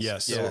conversations.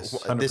 Yes. So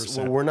 100%.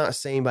 what we're not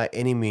saying by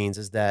any means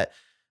is that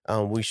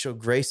we show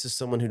grace to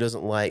someone who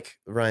doesn't like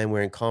Ryan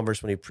wearing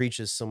Converse when he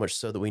preaches, so much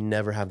so that we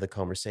never have the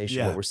conversation.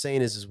 Yeah. What we're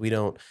saying is we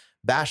don't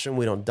bash them,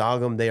 we don't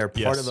dog them. They are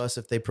part of us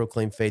if they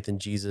proclaim faith in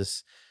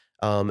Jesus.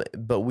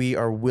 But we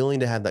are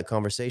willing to have that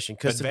conversation.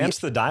 Advance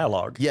the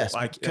dialogue. Yes.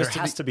 Like there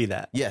has to be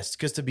that. Yes.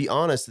 Because to be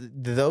honest,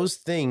 those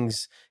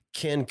things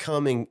can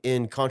come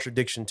in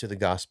contradiction to the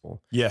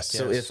gospel. Yes.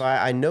 So if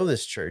I know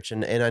this church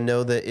and I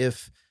know that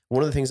if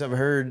one of the things I've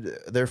heard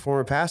their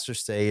former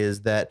pastors say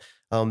is that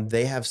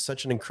they have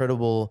such an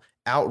incredible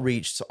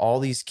outreach to all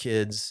these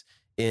kids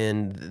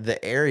in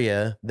the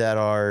area that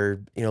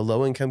are,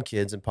 low income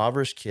kids,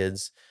 impoverished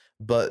kids,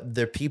 but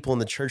their people in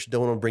the church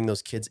don't want to bring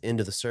those kids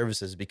into the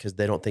services because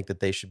they don't think that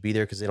they should be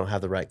there because they don't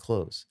have the right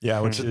clothes. Yeah,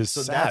 which is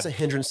so sad. that's a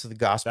hindrance to the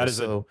gospel. That is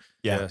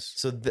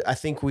So I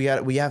think we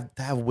have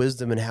to have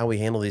wisdom in how we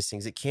handle these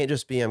things. It can't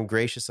just be I'm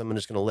gracious, I'm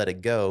just going to let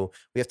it go.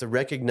 We have to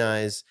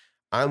recognize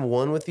I'm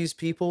one with these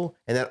people,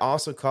 and that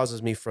also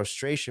causes me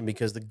frustration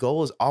because the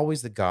goal is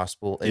always the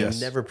gospel and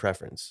never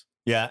preference.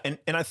 Yeah, and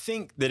I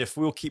think that if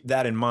we'll keep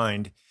that in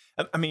mind,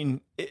 I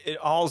mean, it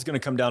all is going to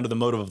come down to the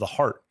motive of the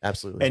heart.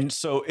 Absolutely. And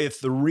so if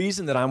the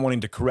reason that I'm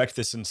wanting to correct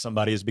this in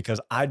somebody is because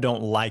I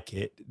don't like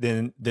it,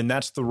 then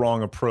that's the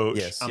wrong approach.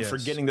 Yes, I'm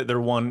forgetting that they're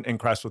one in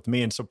Christ with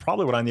me. And so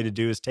probably what I need to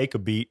do is take a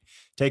beat,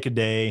 take a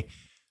day,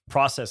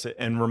 process it,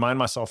 and remind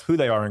myself who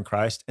they are in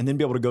Christ, and then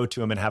be able to go to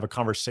them and have a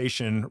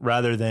conversation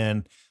rather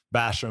than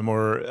bash them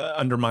or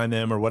undermine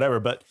them or whatever.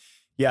 But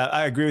yeah,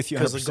 I agree with you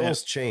 100%. Because the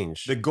goals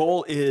change. The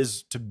goal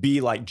is to be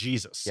like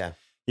Jesus. Yeah.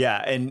 Yeah.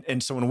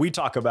 And so when we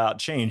talk about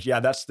change,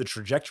 that's the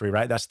trajectory,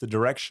 right? That's the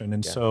direction.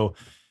 And so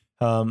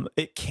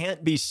it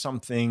can't be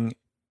something,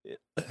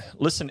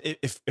 listen,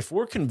 if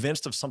we're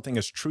convinced of something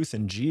as truth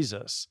in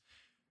Jesus,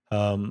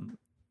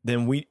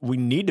 then we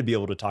need to be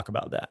able to talk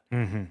about that.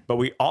 Mm-hmm. But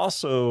we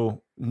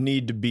also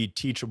need to be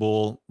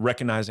teachable,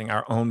 recognizing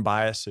our own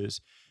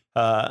biases.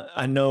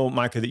 I know,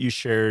 Micah, that you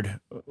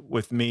shared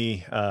with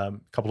me a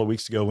couple of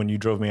weeks ago when you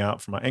drove me out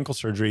for my ankle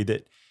surgery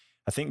that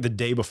I think the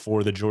day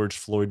before the George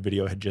Floyd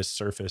video had just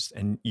surfaced,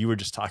 and you were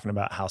just talking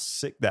about how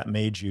sick that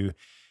made you.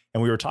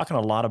 And we were talking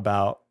a lot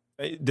about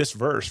this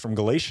verse from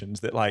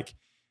Galatians that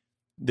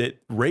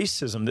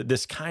racism, that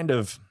this kind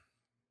of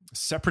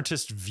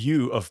separatist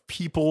view of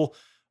people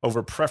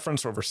over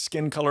preference, over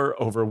skin color,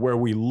 over where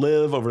we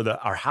live, over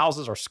our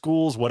houses, our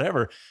schools,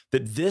 whatever,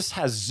 that this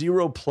has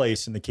zero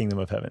place in the kingdom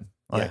of heaven.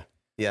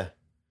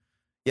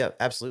 Yeah,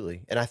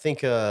 absolutely. And I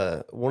think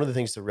one of the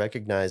things to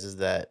recognize is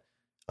that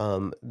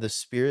the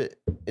Spirit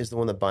is the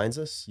one that binds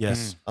us.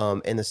 Yes.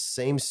 And the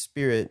same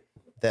Spirit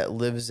that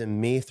lives in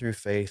me through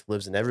faith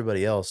lives in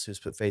everybody else who's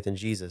put faith in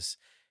Jesus.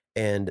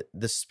 And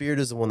the Spirit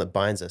is the one that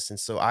binds us. And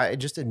so I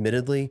just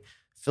admittedly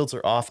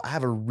filter off. I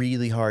have a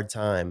really hard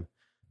time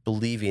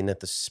believing that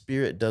the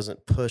Spirit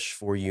doesn't push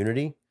for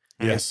unity.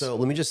 Yes. And so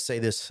let me just say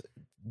this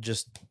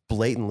just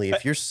blatantly.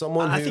 If you're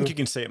someone I think you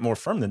can say it more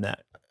firm than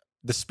that.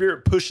 The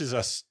Spirit pushes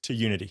us to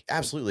unity.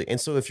 Absolutely.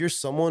 And so if you're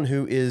someone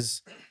who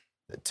is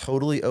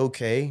totally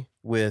okay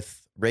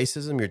with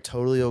racism, you're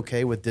totally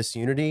okay with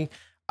disunity,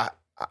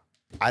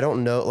 I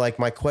don't know. Like,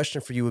 my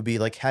question for you would be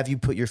like, have you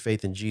put your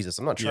faith in Jesus?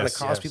 I'm not trying to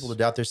cause people to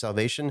doubt their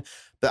salvation,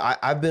 but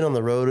I've been on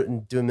the road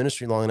and doing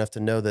ministry long enough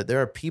to know that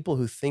there are people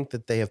who think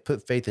that they have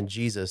put faith in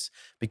Jesus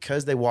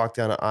because they walked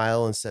down an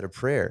aisle and said a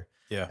prayer.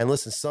 Yeah. And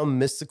listen, some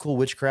mystical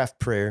witchcraft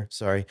prayer,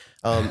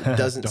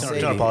 doesn't save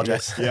you. Don't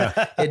apologize.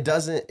 Yeah. It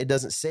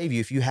doesn't save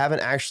you if you haven't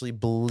actually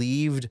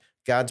believed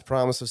God's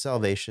promise of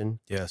salvation.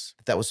 Yes.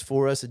 That was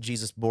for us, that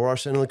Jesus bore our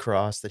sin on the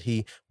cross, that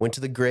he went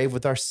to the grave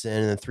with our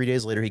sin, and then 3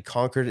 days later he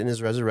conquered it in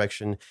his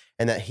resurrection,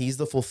 and that he's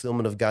the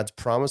fulfillment of God's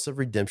promise of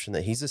redemption,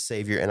 that he's a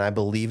savior. And I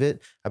believe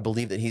it. I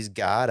believe that he's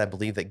God. I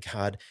believe that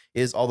God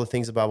is all the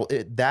things the Bible.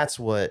 That's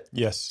what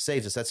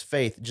saves us. That's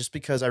faith. Just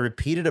because I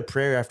repeated a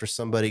prayer after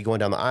somebody going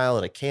down the aisle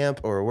at a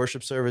camp or a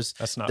worship service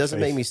doesn't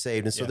make me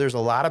saved. And so there's a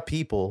lot of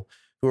people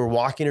who are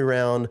walking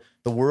around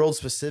the world,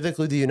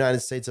 specifically the United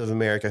States of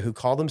America, who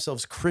call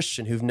themselves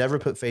Christian, who've never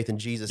put faith in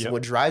Jesus. And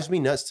what drives me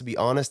nuts, to be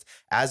honest,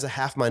 as a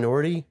half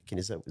minority,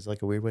 is that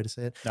like a weird way to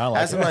say it?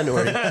 As a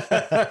minority,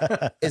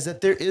 is that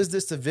there is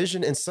this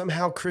division, and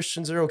somehow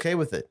Christians are okay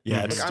with it.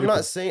 Yeah, like,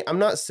 I'm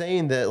not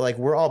saying that like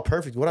we're all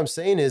perfect. What I'm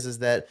saying is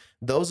that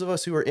those of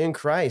us who are in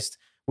Christ,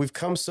 we've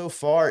come so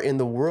far in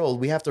the world,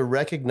 we have to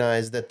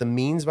recognize that the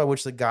means by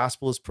which the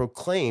gospel is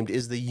proclaimed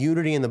is the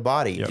unity in the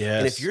body. Yes.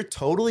 And if you're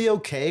totally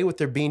okay with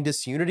there being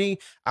disunity,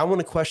 I want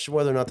to question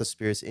whether or not the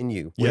Spirit's in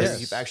you, whether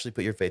you've actually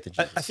put your faith in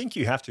Jesus. I think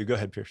you have to. Go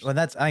ahead, Pierce. Well,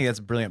 I think that's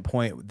a brilliant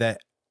point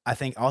that I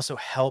think also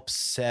helps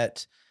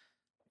set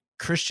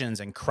Christians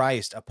and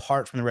Christ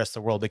apart from the rest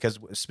of the world, because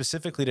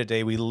specifically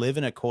today we live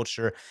in a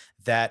culture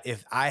that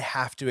if I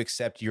have to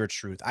accept your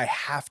truth, I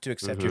have to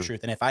accept your truth,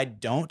 and if I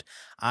don't,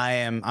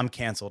 I'm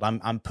canceled.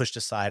 I'm pushed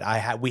aside.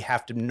 We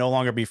have to no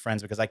longer be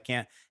friends because I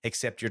can't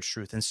accept your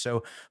truth. And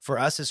so for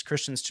us as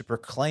Christians to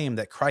proclaim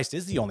that Christ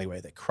is the only way,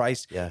 that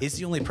Christ is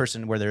the only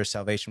person where there is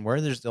salvation, where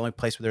there's the only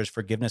place where there is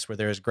forgiveness, where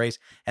there is grace,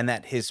 and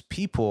that his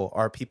people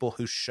are people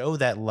who show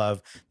that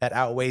love that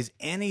outweighs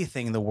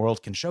anything the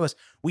world can show us.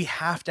 We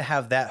have to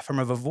have that form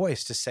of a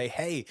voice to say,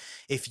 hey,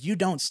 if you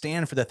don't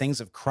stand for the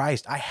things of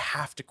Christ, I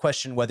have to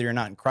question whether you're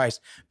not in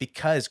Christ,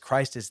 because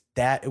Christ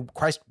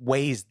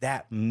weighs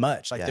that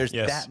much. Like there's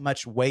that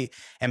much weight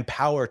and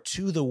power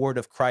to the word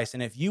of Christ.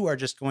 And if you are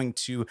just going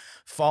to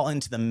fall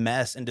into the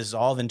mess and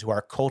dissolve into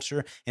our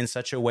culture in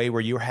such a way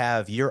where you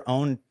have your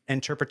own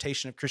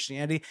interpretation of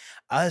Christianity,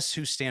 us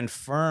who stand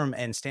firm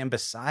and stand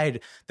beside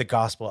the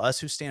gospel, us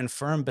who stand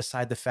firm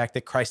beside the fact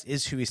that Christ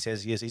is who he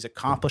says he is, he's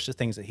accomplished the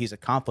things that he's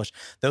accomplished,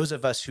 those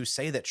of us who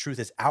say that truth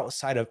is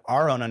outside of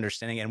our own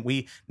understanding and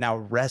we now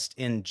rest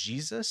in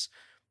Jesus,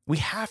 we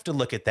have to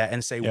look at that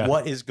and say,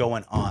 what is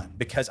going on?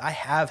 Because I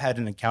have had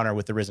an encounter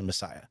with the risen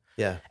Messiah.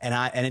 Yeah.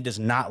 And it does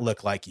not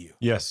look like you.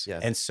 Yes.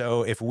 And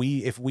so if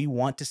we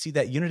want to see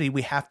that unity,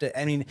 we have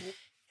to, in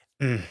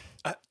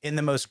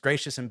the most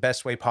gracious and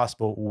best way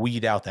possible,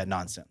 weed out that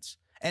nonsense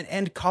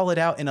and call it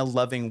out in a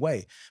loving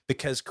way,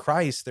 because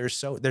Christ, there's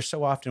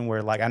so often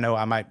where, like, I know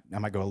I might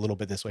go a little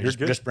bit this way.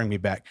 Just bring me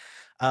back.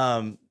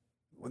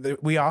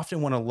 We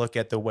often want to look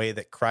at the way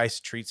that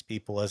Christ treats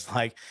people as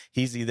like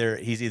he's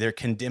either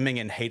condemning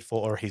and hateful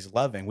or he's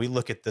loving. We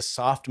look at the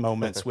soft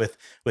moments with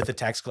the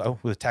tax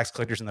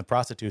collectors and the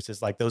prostitutes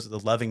as like those are the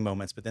loving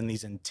moments, but then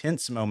these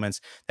intense moments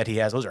that he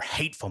has, those are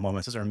hateful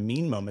moments, those are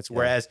mean moments.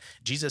 Whereas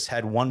Jesus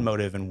had one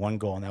motive and one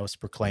goal, and that was to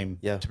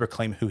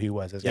proclaim who he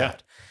was as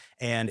God.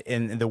 And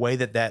in the way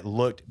that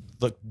looked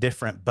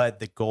different, but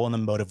the goal and the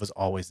motive was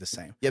always the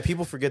same. Yeah,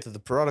 people forget that the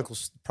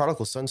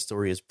prodigal son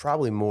story is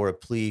probably more a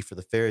plea for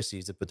the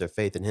Pharisees to put their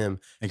faith in him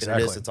than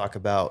it is to talk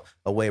about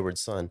a wayward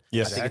son.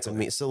 Yes, I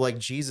think it's so like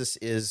Jesus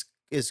is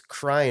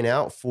crying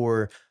out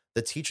for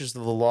the teachers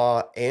of the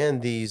law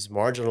and these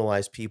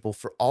marginalized people,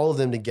 for all of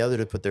them together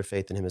to put their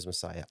faith in him as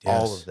Messiah.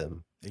 Yes. All of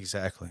them.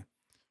 Exactly.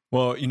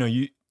 Well,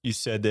 you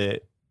said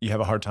that you have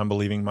a hard time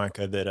believing,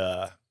 Micah,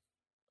 that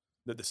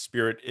the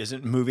Spirit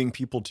isn't moving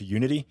people to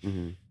unity.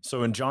 Mm-hmm.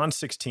 So in John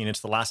 16, it's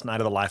the last night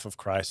of the life of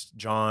Christ.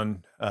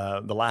 John,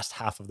 the last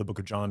half of the book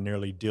of John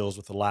nearly deals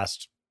with the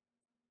last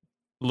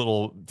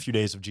little few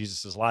days of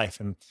Jesus's life.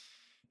 And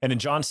in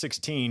John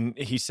 16,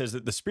 he says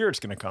that the Spirit's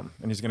going to come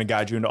and he's going to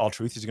guide you into all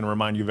truth. He's going to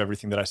remind you of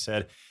everything that I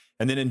said.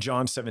 And then in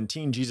John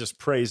 17, Jesus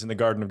prays in the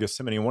Garden of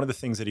Gethsemane. And one of the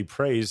things that he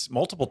prays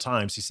multiple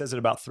times, he says it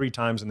about 3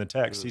 times in the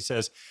text. Mm-hmm. He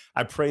says,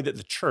 I pray that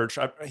the church,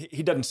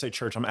 he doesn't say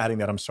church, I'm adding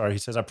that, I'm sorry. He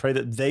says, I pray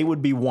that they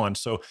would be one.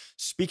 So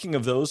speaking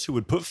of those who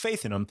would put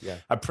faith in him,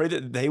 I pray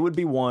that they would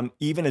be one,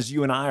 even as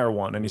you and I are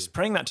one. And he's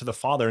praying that to the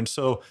Father. And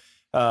so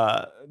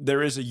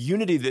there is a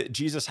unity that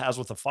Jesus has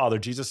with the Father.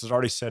 Jesus has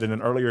already said in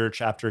an earlier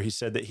chapter, he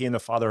said that he and the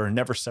Father are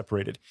never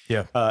separated.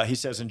 Yeah. He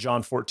says in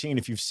John 14,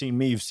 if you've seen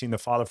me, you've seen the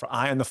Father, for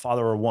I and the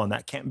Father are one.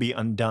 That can't be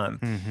undone.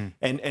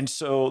 Mm-hmm. And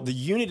so the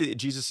unity that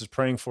Jesus is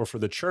praying for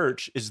the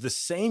church is the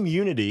same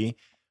unity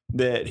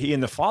that he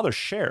and the Father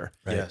share.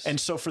 Right. Yes. And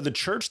so for the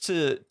church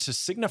to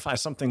signify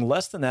something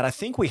less than that, I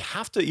think we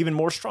have to, even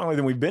more strongly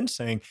than we've been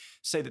saying,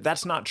 say that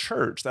that's not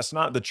church. That's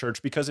not the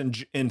church. Because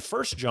in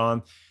 1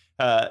 John,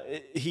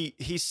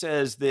 he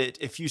says that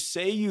if you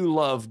say you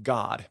love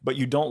God, but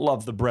you don't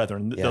love the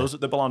brethren, those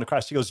that belong to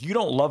Christ, he goes, you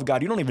don't love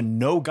God. You don't even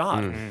know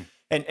God. Mm-hmm.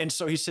 And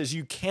so he says,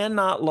 you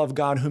cannot love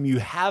God whom you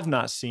have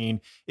not seen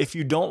if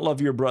you don't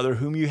love your brother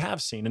whom you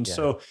have seen. And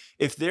so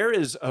if there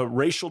is a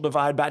racial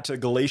divide, back to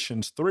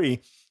Galatians 3,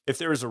 if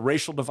there is a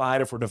racial divide,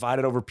 if we're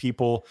divided over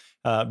people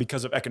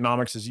because of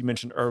economics, as you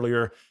mentioned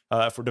earlier,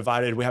 if we're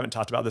divided, we haven't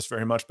talked about this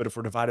very much, but if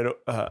we're divided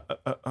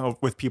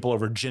with people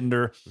over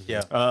gender,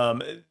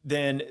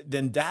 then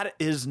that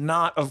is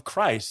not of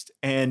Christ.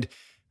 And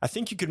I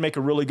think you could make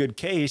a really good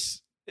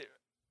case,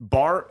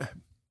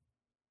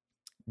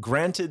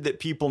 granted that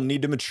people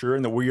need to mature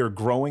and that we are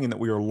growing and that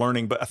we are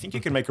learning, but I think you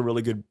can make a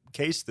really good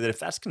case that if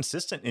that's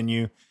consistent in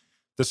you,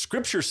 the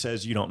scripture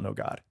says you don't know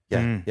God.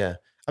 Yeah.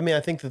 I mean, I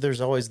think that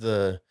there's always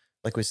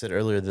like we said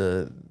earlier,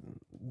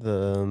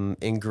 the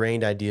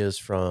ingrained ideas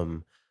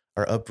from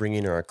our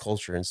upbringing or our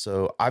culture. And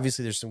so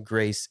obviously there's some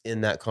grace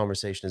in that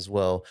conversation as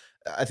well.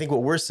 I think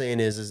what we're saying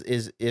is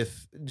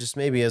if just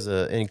maybe as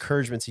an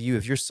encouragement to you,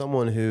 if you're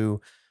someone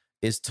who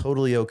is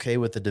totally okay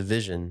with the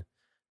division,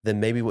 then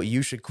maybe what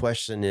you should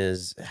question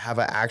is, have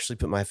I actually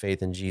put my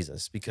faith in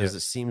Jesus? Because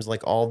it seems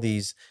like all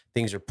these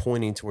things are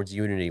pointing towards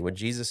unity. What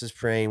Jesus is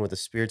praying, what the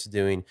Spirit's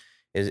doing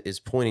is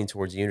pointing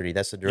towards unity.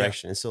 That's the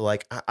direction. And so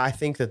like, I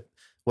think that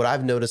what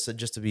I've noticed, that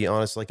just to be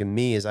honest, like in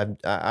me, is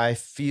I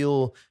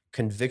feel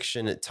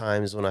conviction at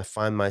times when I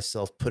find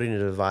myself putting a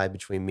divide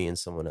between me and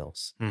someone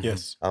else.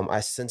 Yes. I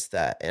sense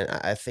that. And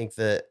I think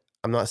that,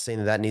 I'm not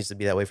saying that needs to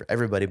be that way for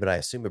everybody, but I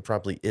assume it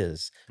probably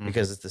is,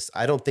 because it's this,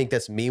 I don't think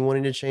that's me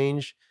wanting to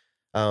change.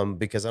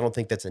 Because I don't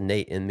think that's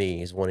innate in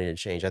me, is wanting to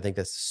change. I think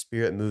that's the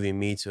Spirit moving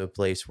me to a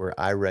place where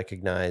I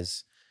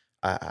recognize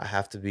I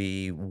have to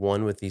be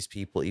one with these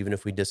people, even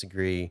if we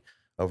disagree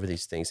over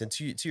these things. And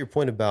to your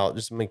point about,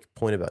 just make a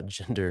point about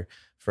gender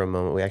for a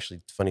moment. We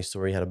actually, funny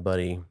story, had a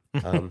buddy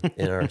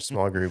in our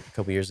small group a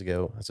couple years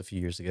ago. That's a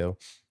few years ago.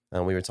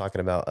 We were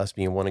talking about us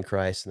being one in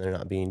Christ and there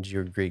not being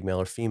Jew or Greek,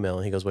 male or female.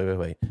 And he goes, wait.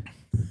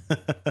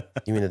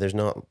 You mean that there's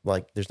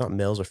not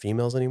males or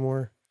females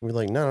anymore? And we're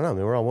like, no. I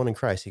mean, we're all one in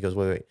Christ. He goes,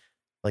 wait.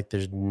 Like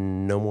there's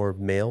no more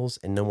males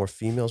and no more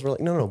females. We're like,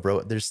 no,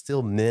 bro. There's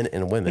still men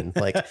and women,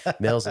 like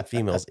males and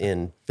females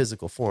in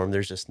physical form.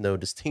 There's just no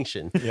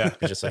distinction. Yeah.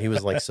 So he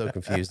was like so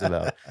confused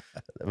about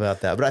that.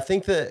 But I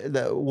think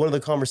that one of the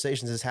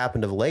conversations that's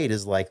happened of late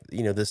is like,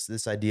 you know,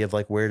 this idea of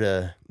like where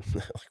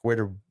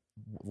to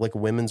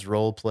women's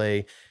role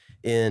play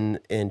in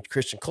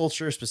Christian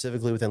culture,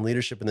 specifically within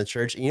leadership in the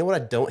church. And you know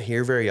what I don't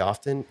hear very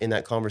often in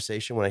that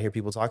conversation when I hear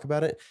people talk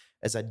about it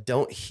is I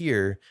don't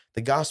hear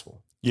the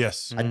gospel.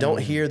 Yes. I don't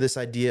hear this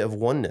idea of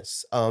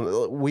oneness.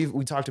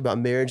 We talked about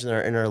marriage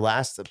in our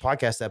last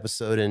podcast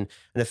episode in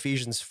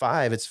Ephesians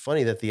 5. It's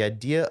funny that the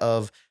idea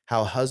of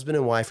how husband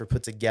and wife are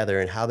put together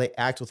and how they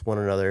act with one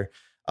another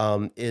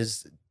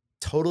is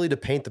totally to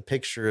paint the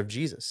picture of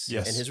Jesus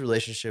and his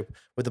relationship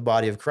with the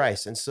body of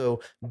Christ. And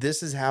so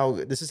this is how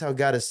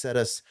God has set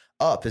us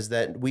up, is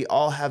that we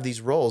all have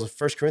these roles.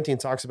 1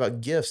 Corinthians talks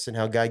about gifts and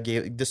how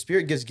the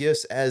Spirit gives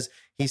gifts as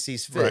he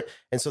sees fit. Right.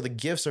 And so the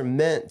gifts are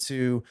meant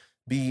to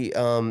be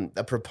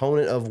a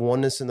proponent of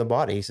oneness in the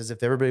body. He says,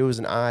 if everybody was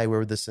an eye, where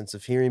would the sense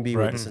of hearing be?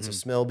 Where would the sense of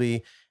smell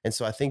be? And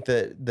so I think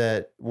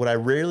that what I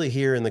rarely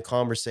hear in the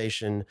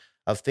conversation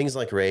of things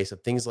like race,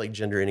 of things like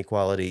gender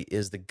inequality,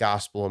 is the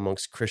gospel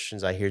amongst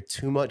Christians. I hear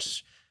too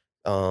much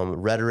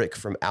rhetoric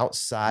from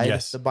outside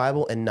the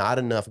Bible and not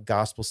enough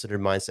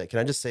gospel-centered mindset. Can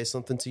I just say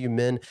something to you,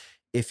 men?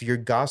 If you're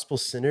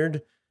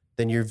gospel-centered,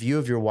 then your view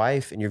of your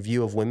wife and your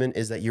view of women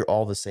is that you're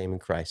all the same in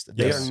Christ.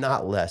 They are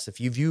not less. If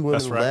you view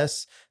women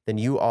less, then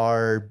you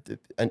are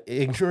an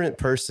ignorant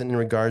person in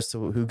regards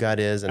to who God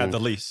is. And at the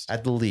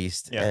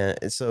least. Yeah.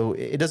 And so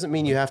it doesn't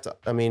mean you have to,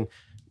 I mean,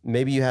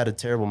 maybe you had a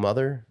terrible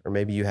mother, or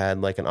maybe you had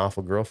like an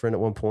awful girlfriend at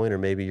one point, or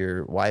maybe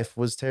your wife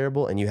was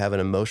terrible and you have an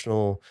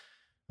emotional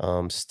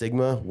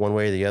stigma one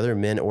way or the other,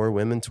 men or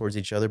women, towards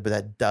each other.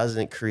 But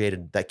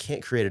that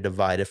can't create a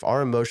divide. If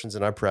our emotions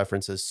and our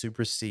preferences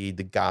supersede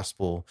the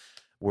gospel,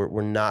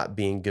 we're not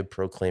being good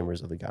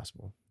proclaimers of the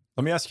gospel.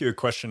 Let me ask you a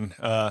question.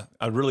 I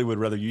really would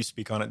rather you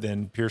speak on it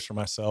than Pierce or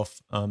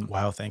myself.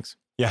 Wow, thanks.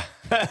 Yeah.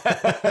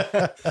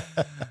 I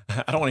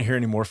don't want to hear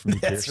any more from you,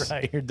 Pierce. That's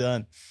right. You're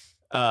done.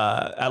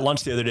 At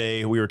lunch the other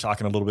day, we were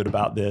talking a little bit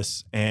about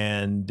this,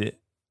 and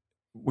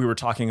we were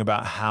talking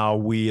about how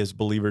we as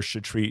believers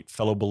should treat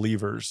fellow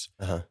believers.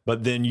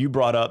 But then you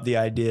brought up the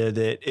idea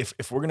that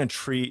if we're going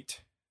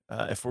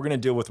to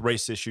deal with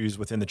race issues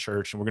within the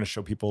church and we're going to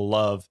show people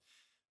love,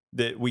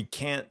 that we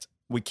can't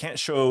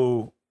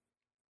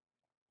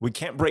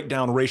break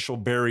down racial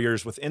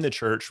barriers within the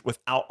church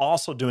without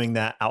also doing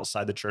that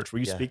outside the church. Will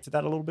you speak to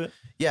that a little bit?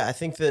 Yeah, I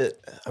think that,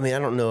 I mean, I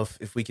don't know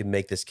if we can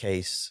make this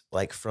case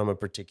like from a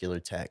particular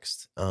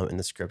text in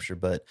the scripture,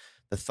 but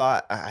the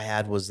thought I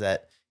had was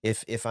that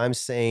if I'm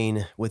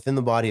saying within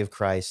the body of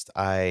Christ,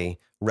 I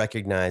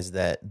recognize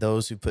that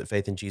those who put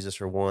faith in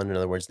Jesus are one. In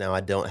other words, now I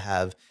don't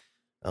have,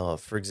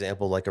 for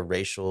example, like a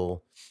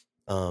racial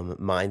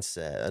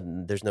mindset,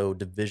 and there's no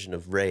division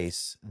of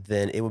race,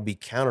 then it would be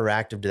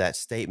counteractive to that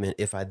statement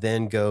if I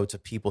then go to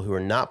people who are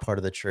not part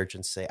of the church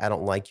and say, I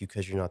don't like you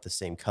because you're not the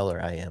same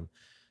color I am.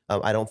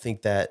 I don't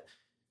think that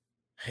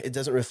it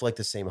doesn't reflect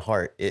the same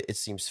heart. It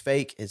seems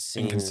fake. It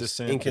seems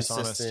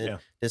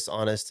inconsistent,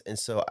 dishonest. And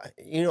so,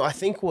 I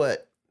think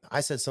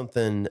I said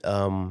something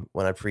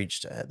when I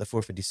preached at the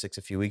 456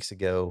 a few weeks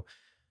ago.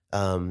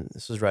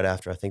 This was right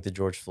after I think the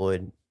George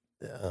Floyd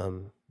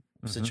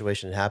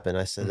situation had happened.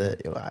 I said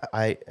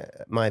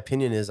that my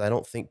opinion is I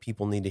don't think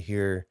people need to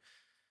hear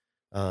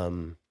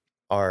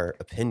our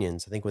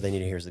opinions. I think what they need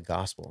to hear is the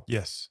gospel.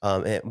 Yes.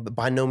 And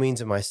by no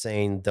means am I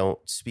saying don't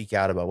speak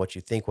out about what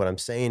you think. What I'm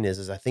saying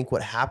is I think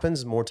what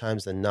happens more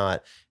times than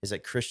not is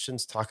that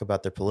Christians talk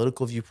about their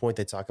political viewpoint,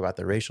 they talk about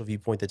their racial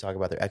viewpoint, they talk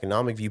about their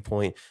economic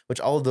viewpoint, which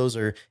all of those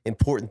are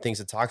important things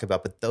to talk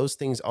about, but those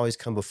things always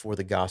come before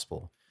the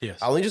gospel. Yes.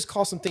 I'll only just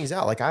call some things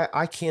out. Like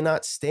I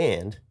cannot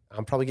stand,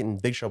 I'm probably getting in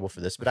big trouble for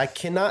this, but I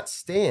cannot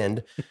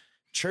stand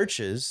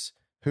churches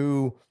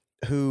who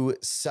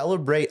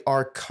celebrate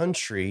our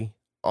country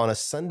on a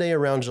Sunday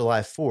around July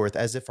 4th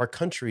as if our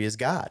country is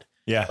God.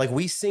 Yeah. Like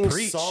we sing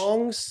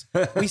songs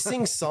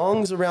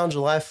around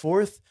July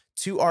 4th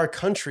to our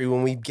country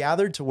when we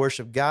gathered to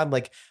worship God.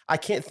 Like I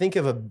can't think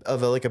of a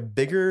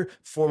bigger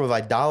form of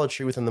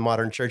idolatry within the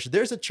modern church.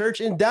 There's a church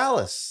in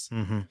Dallas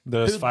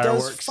Those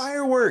does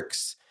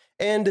fireworks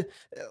and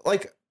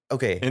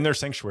okay. in their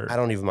sanctuary. I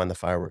don't even mind the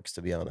fireworks,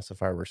 to be honest. The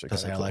fireworks are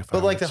kind of cool. like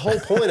But the whole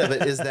point of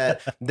it is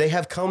that they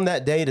have come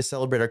that day to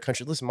celebrate our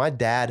country. Listen, my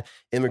dad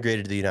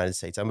immigrated to the United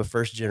States. I'm a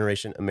first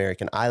generation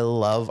American. I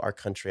love our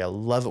country. I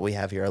love what we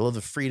have here. I love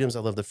the freedoms. I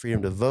love the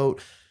freedom to vote.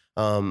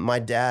 My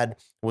dad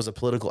was a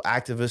political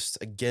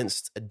activist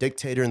against a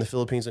dictator in the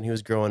Philippines when he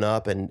was growing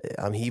up. And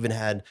he even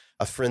had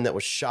a friend that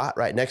was shot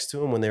right next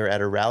to him when they were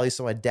at a rally.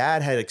 So my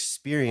dad had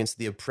experienced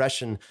the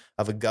oppression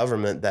of a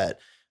government that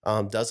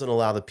doesn't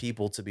allow the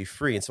people to be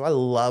free. And so I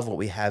love what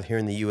we have here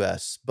in the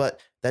U.S., but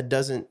that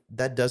doesn't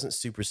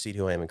supersede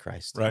who I am in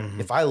Christ. Right.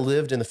 If I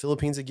lived in the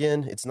Philippines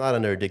again, it's not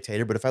under a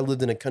dictator, but if I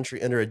lived in a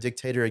country under a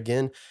dictator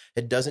again,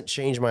 it doesn't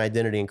change my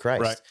identity in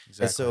Christ. Right.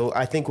 Exactly. And so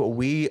I think what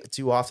we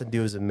too often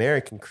do as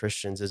American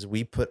Christians is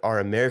we put our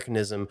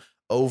Americanism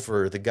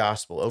over the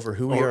gospel, over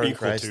who we are in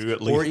Christ,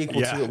 or equal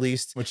to at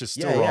least, which is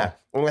still wrong.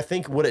 And I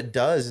think what it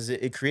does is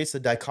it creates a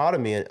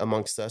dichotomy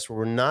amongst us where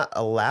we're not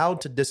allowed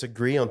to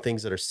disagree on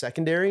things that are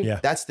secondary. Yeah.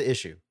 That's the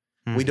issue.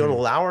 We don't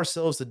allow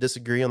ourselves to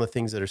disagree on the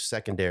things that are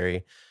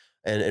secondary,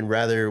 and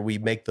rather we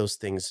make those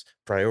things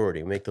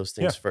priority, make those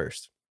things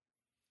first.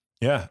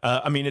 Yeah.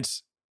 I mean,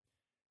 it's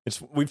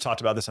we've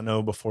talked about this, I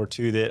know before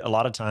too, that a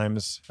lot of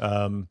times,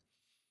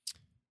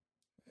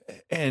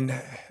 and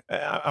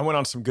I went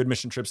on some good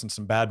mission trips and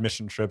some bad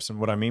mission trips. And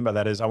what I mean by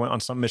that is I went on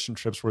some mission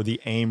trips where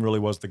the aim really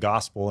was the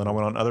gospel. And I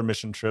went on other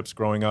mission trips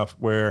growing up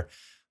where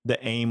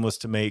the aim was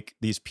to make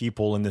these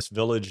people in this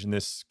village, in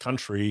this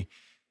country,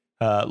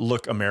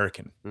 look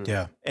American.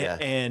 Yeah.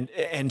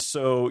 And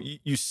so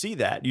you see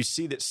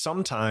that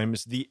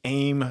sometimes the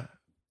aim,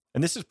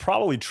 and this is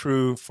probably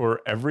true for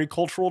every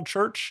cultural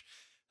church,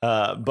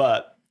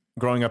 but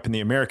growing up in the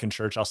American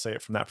church, I'll say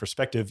it from that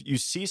perspective, you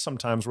see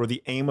sometimes where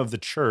the aim of the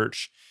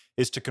church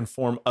is to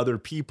conform other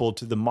people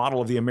to the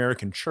model of the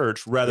American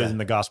church rather than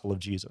the gospel of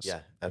Jesus.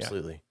 Yeah,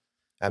 absolutely.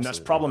 Yeah. And that's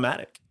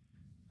problematic.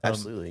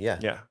 Absolutely, yeah.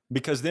 Yeah,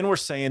 because then we're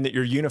saying that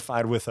you're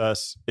unified with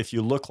us if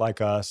you look like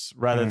us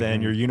rather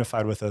than you're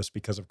unified with us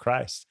because of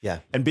Christ. Yeah.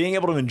 And being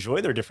able to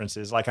enjoy their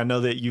differences. Like I know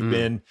that you've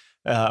been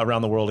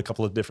around the world a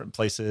couple of different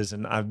places,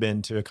 and I've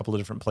been to a couple of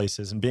different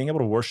places, and being able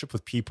to worship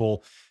with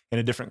people in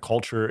a different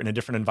culture, in a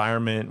different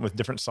environment, with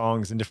different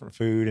songs and different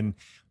food. And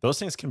those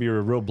things can be a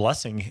real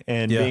blessing.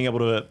 And being able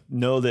to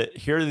know that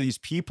here are these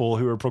people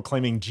who are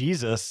proclaiming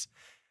Jesus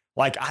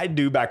like I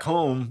do back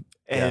home.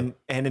 And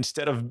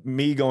instead of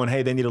me going,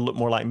 hey, they need to look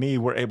more like me,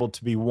 we're able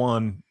to be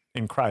one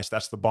in Christ.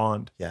 That's the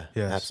bond. Yeah,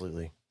 yes.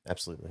 Absolutely.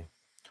 Absolutely.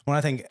 Well,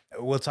 I think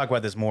we'll talk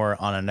about this more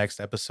on a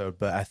next episode,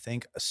 but I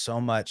think so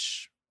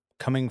much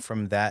coming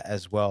from that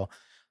as well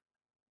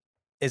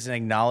is an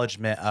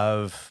acknowledgement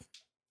of,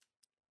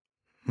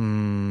 I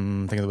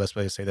think of the best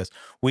way to say this.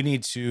 We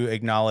need to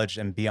acknowledge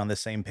and be on the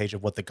same page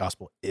of what the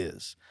gospel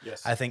is.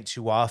 Yes. I think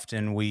too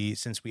often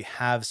since we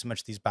have so much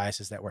of these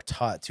biases that we're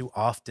taught, too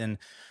often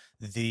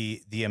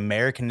the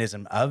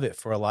Americanism of it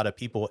for a lot of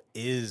people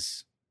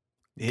is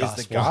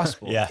the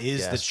gospel,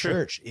 the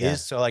church,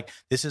 so like,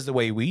 this is the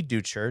way we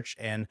do church.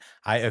 And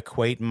I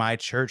equate my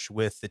church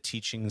with the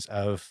teachings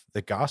of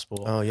the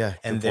gospel. Oh yeah.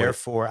 And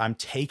therefore I'm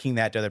taking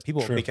that to other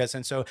people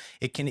and so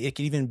it can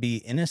even be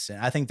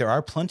innocent. I think there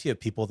are plenty of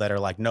people that are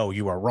like, no,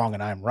 you are wrong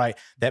and I'm right.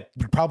 That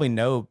probably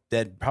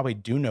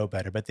do know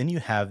better. But then you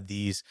have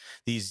these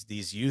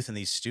youth and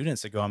these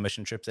students that go on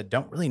mission trips that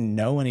don't really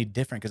know any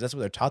different because that's what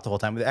they're taught the whole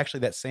time. But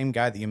actually that same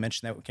guy that you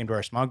mentioned that came to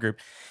our small group,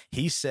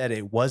 he said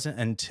it wasn't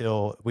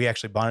until we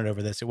actually bonded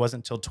over this. It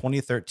wasn't until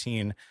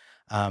 2013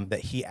 that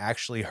he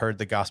actually heard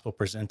the gospel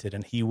presented,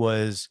 and he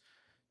was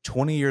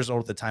 20 years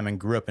old at the time and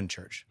grew up in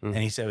church. And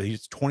he said he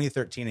was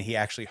 2013 and he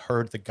actually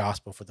heard the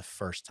gospel for the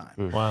first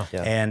time. Wow.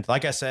 Yeah. And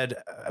like I said,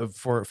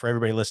 for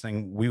everybody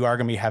listening, we are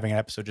going to be having an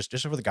episode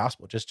just over the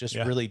gospel, just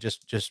really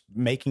just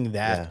making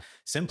that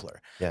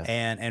simpler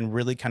and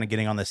really kind of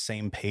getting on the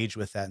same page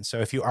with that. And so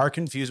if you are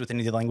confused with any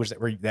of the language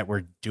that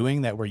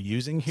we're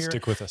using here,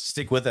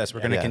 Stick with us. We're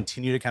going to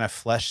continue to kind of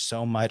flesh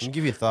so much. I'll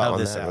give you a thought of on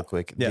this that out. real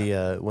quick.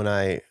 Yeah. When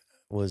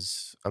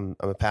I'm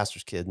a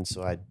pastor's kid, and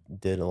so I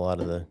did a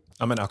lot of the.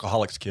 I'm an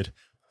alcoholic's kid.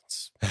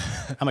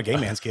 I'm a gay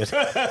man's kid.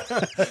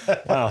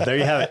 Wow, there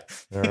you have it.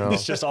 I don't know.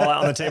 It's just all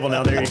out on the table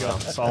now. There you go.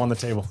 It's all on the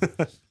table.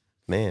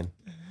 Man.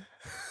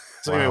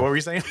 So anyway, what were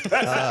you saying?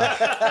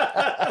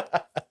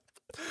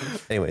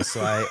 Anyway,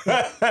 so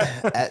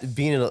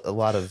being at a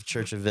lot of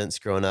church events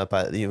growing up,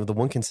 the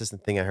one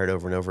consistent thing I heard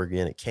over and over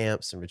again at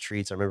camps and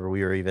retreats. I remember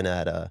we were even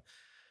at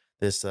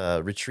this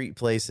retreat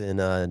place in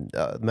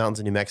mountains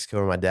in New Mexico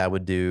where my dad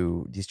would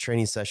do these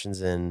training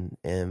sessions and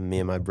me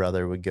and my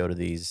brother would go to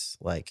these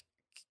like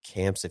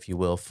camps, if you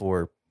will,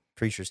 for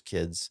preachers'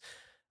 kids.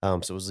 So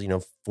it was,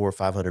 400 or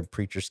 500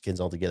 preachers' kids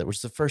all together, which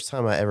is the first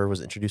time I ever was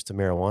introduced to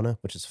marijuana,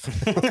 which is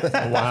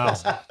Wow.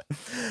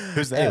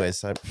 Who's that?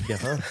 Anyways,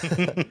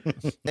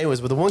 Anyways,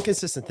 but the one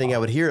consistent thing I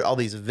would hear at all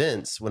these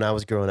events when I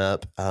was growing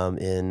up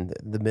in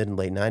the mid and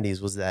late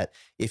 90s was that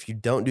if you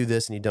don't do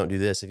this and you don't do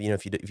this, if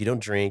you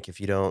don't drink, if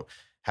you don't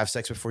have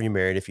sex before you're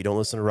married, if you don't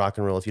listen to rock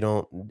and roll, if you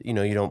don't,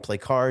 you don't play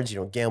cards, you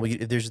don't gamble,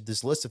 there's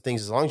this list of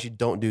things. As long as you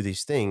don't do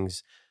these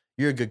things,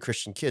 you're a good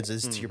Christian kid. So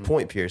this is to your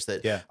point, Pierce,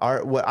 that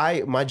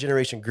my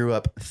generation grew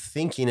up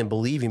thinking and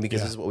believing,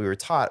 because this is what we were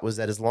taught, was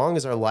that as long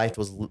as our life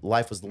was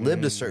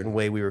lived a certain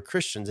way, we were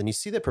Christians. And you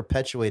see that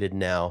perpetuated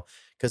now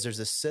because there's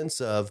a sense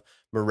of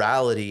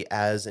morality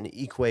as an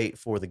equate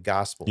for the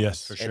gospel.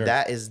 Yes, for sure. And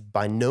that is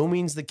by no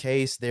means the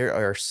case. There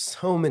are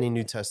so many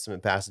New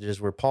Testament passages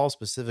where Paul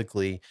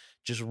specifically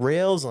just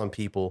rails on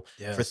people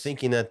for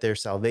thinking that their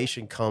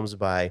salvation comes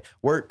by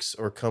works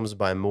or comes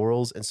by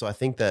morals. And so I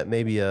think that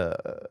maybe a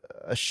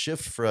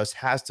shift for us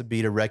has to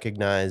be to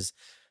recognize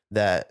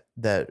that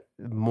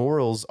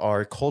morals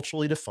are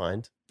culturally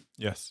defined.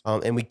 Yes.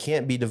 And we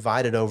can't be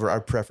divided over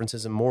our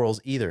preferences and morals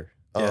either.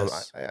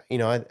 Yes.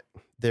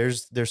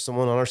 There's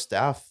someone on our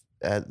staff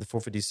at the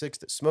 456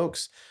 that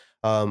smokes.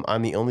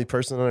 I'm the only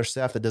person on our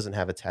staff that doesn't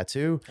have a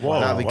tattoo. Whoa,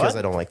 not because what?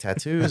 I don't like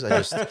tattoos. I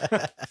just,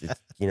 I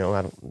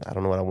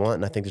don't know what I want,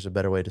 and I think there's a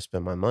better way to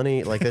spend my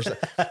money. Like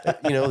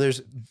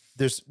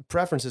there's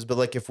preferences, but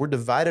like if we're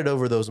divided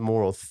over those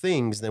moral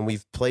things, then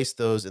we've placed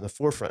those in the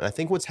forefront. And I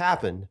think what's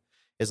happened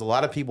is a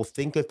lot of people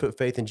think they've put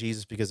faith in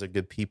Jesus because they're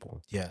good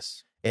people.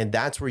 Yes. And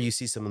that's where you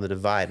see some of the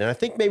divide. And I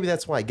think maybe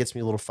that's why it gets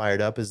me a little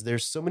fired up, is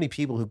there's so many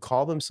people who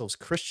call themselves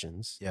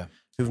Christians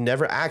who've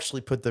never actually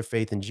put their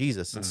faith in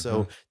Jesus. And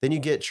so then you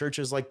get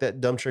churches like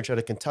that dumb church out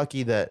of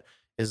Kentucky that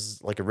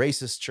is like a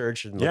racist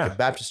church and like a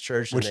Baptist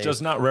church. Which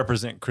does not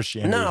represent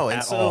Christianity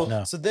at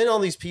all. So then all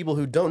these people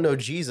who don't know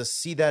Jesus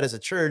see that as a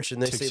church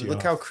and they say,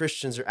 look how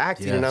Christians are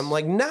acting. Yes. And I'm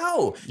like,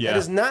 no, that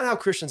is not how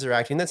Christians are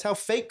acting. That's how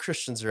fake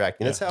Christians are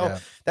acting. That's how,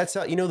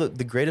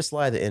 the greatest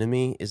lie of the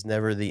enemy is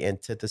never the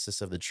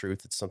antithesis of the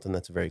truth. It's something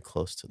that's very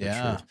close to the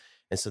truth.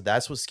 And so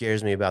that's what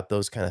scares me about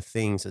those kind of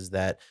things, is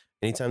that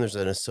anytime there's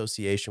an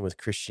association with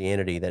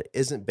Christianity that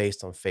isn't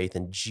based on faith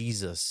in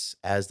Jesus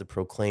as the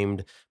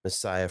proclaimed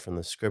Messiah from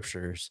the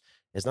scriptures,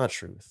 is not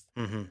truth.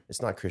 Mm-hmm.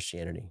 It's not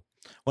Christianity.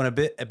 Well, a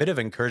bit of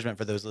encouragement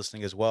for those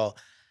listening as well.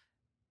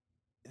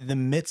 In the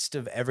midst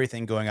of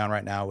everything going on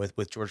right now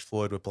with George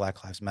Floyd, with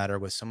Black Lives Matter,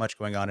 with so much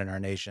going on in our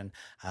nation,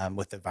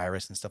 with the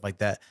virus and stuff like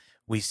that,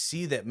 we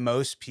see that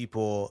most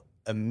people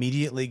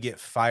immediately get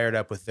fired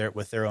up with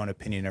their own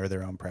opinion or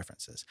their own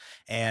preferences.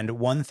 And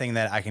one thing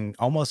that I can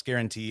almost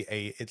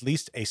guarantee at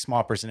least a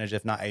small percentage,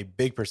 if not a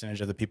big percentage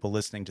of the people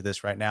listening to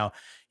this right now,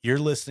 you're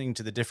listening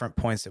to the different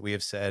points that we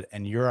have said,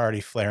 and you're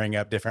already flaring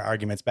up different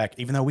arguments back,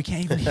 even though we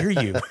can't even hear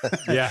you.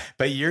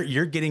 But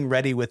you're getting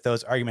ready with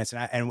those arguments.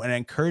 And an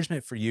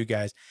encouragement for you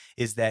guys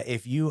is that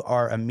if you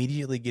are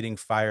immediately getting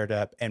fired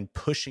up and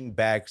pushing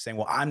back, saying,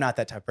 well, I'm not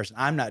that type of person,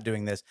 I'm not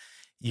doing this,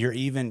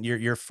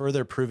 you're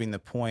further proving the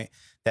point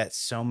that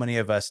so many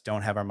of us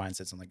don't have our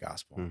mindsets on the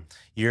gospel.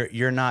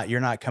 You're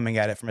not coming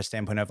at it from a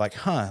standpoint of like,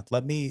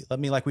 let me,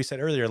 like we said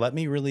earlier, let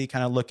me really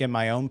kind of look at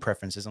my own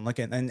preferences and look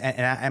at, and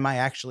am I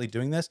actually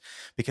doing this?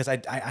 Because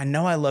I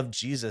know I love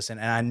Jesus and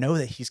I know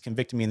that he's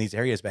convicted me in these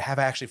areas, but have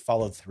I actually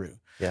followed through?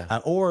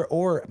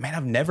 Or man,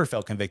 I've never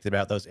felt convicted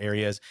about those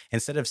areas.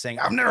 Instead of saying,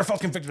 I've never felt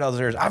convicted about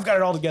those areas, I've got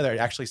it all together.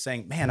 Actually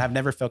saying, man, I've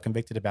never felt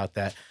convicted about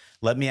that.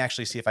 Let me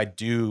actually see if I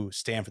do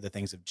stand for the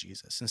things of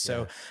Jesus. And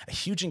so a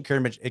huge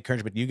encouragement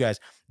to you guys.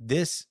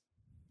 This,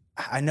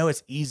 I know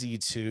it's easy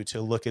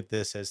to look at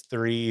this as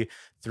three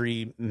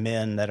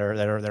men that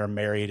are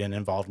married and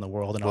involved in the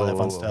world and all that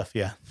fun stuff.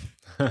 Yeah.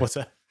 What's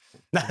that?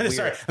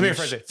 Sorry, let me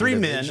rephrase it. 3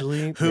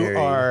 men who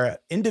are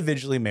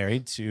individually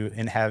married to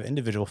and have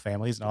individual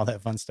families and all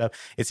that fun stuff.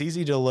 It's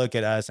easy to look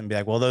at us and be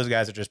like, well, those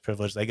guys are just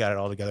privileged. They got it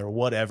all together,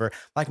 whatever.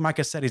 Like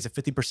Micah said, he's a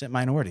 50%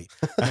 minority.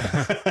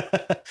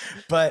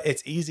 But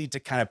it's easy to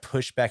kind of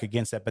push back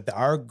against that. But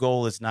our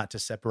goal is not to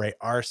separate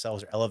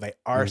ourselves or elevate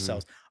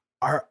ourselves.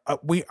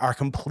 We are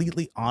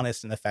completely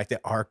honest in the fact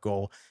that our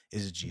goal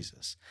is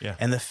Jesus. Yeah.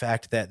 And the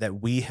fact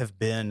that we have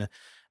been,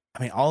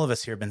 I mean, all of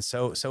us here have been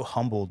so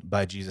humbled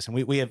by Jesus, and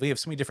we have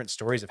so many different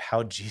stories of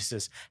how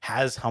Jesus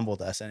has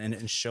humbled us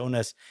and shown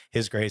us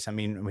His grace. I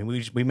mean,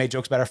 we made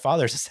jokes about our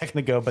fathers a second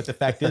ago, but the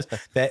fact is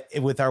that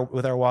with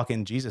our walk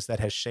in Jesus, that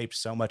has shaped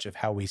so much of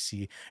how we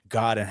see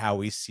God and how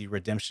we see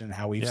redemption and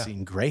how we've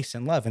seen grace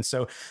and love. And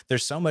so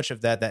there's so much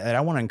of that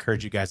I want to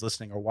encourage you guys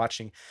listening or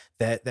watching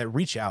that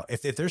reach out.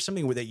 If there's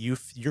something that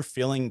you're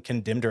feeling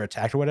condemned or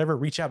attacked or whatever,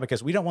 reach out,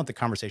 because we don't want the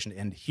conversation to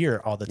end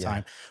here all the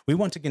time. We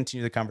want to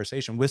continue the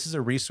conversation. This is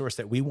a resource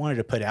that we wanted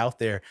to put out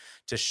there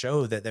to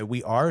show that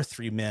we are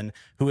 3 men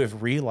who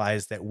have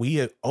realized that we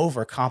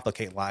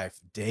overcomplicate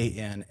life day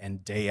in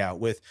and day out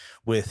with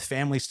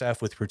family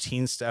stuff, with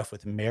routine stuff,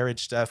 with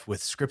marriage stuff,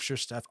 with scripture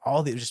stuff,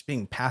 all the just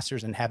being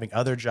pastors and having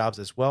other jobs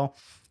as well.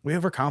 We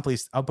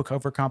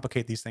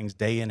overcomplicate these things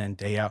day in and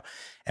day out.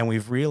 And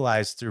we've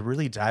realized through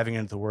really diving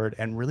into the word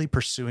and really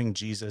pursuing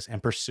Jesus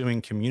and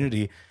pursuing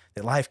community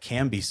that life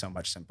can be so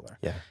much simpler.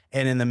 Yeah.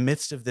 And in the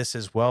midst of this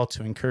as well,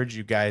 to encourage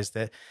you guys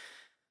that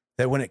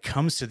when it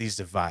comes to these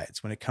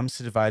divides, when it comes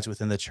to divides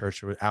within the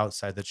church or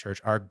outside the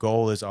church, our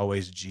goal is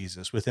always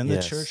Jesus. Within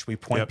the church, we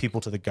point people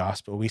to the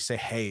gospel. We say,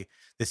 hey,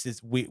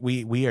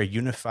 we are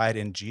unified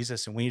in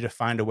Jesus, and we need to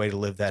find a way to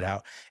live that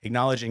out,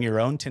 acknowledging your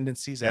own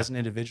tendencies as an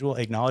individual,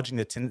 acknowledging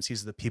the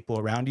tendencies of the people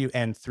around you,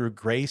 and through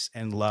grace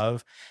and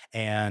love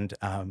and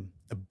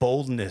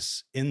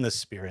boldness in the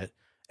Spirit,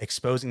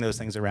 exposing those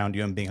things around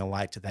you and being a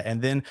light to that.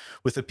 And then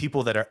with the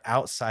people that are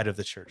outside of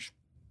the church,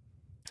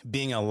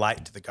 being a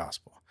light to the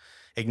gospel.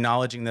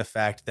 Acknowledging the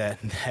fact that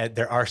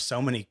there are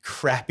so many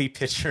crappy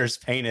pictures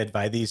painted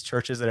by these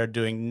churches that are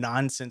doing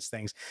nonsense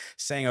things,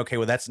 saying, okay,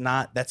 well, that's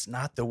not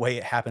the way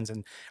it happens.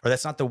 Or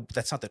that's not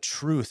the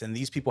truth. And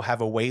these people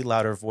have a way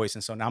louder voice.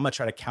 And so now I'm going to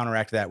try to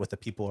counteract that with the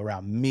people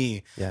around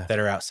me that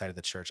are outside of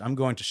the church. I'm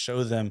going to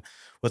show them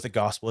what the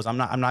gospel is. I'm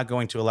not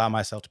going to allow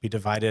myself to be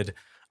divided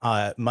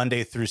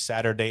Monday through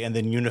Saturday and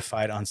then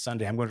unified on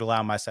Sunday. I'm going to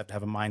allow myself to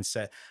have a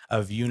mindset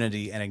of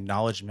unity and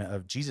acknowledgement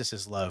of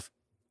Jesus's love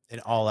in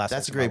all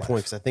aspects. That's a great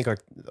point, because I think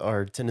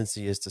our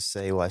tendency is to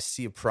say, well, I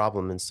see a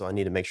problem, and so I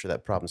need to make sure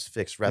that problem's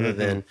fixed, rather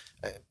than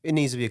it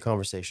needs to be a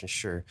conversation,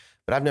 sure.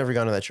 But I've never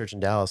gone to that church in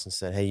Dallas and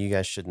said, hey, you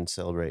guys shouldn't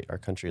celebrate our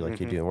country like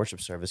you do in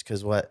worship service,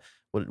 because what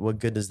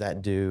good does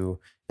that do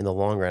in the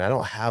long run? I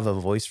don't have a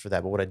voice for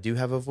that, but what I do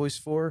have a voice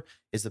for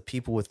is the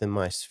people within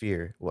my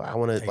sphere. Well, I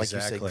want to, like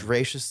you said,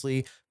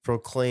 graciously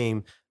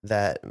proclaim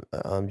that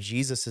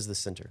Jesus is the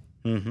center,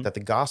 that the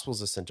gospel is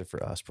the center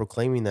for us.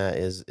 Proclaiming that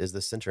is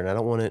the center, and I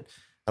don't want it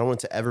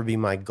to ever be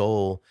my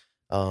goal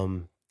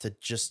to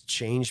just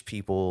change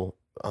people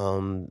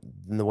in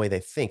the way they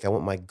think. I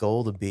want my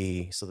goal to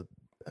be so that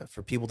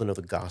for people to know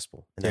the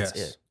gospel, and that's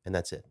it. And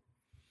that's it.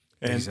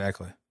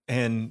 Exactly.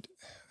 And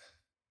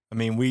I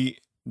mean,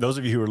 those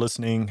of you who are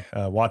listening,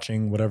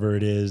 watching, whatever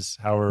it is,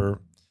 however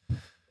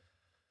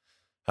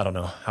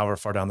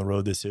far down the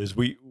road this is,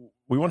 we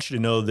want you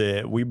to know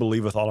that we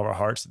believe with all of our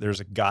hearts that there's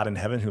a God in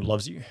heaven who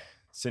loves you,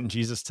 sent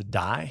Jesus to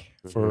die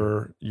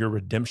for your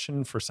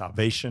redemption, for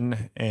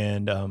salvation.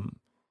 And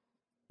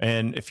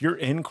if you're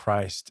in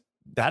Christ,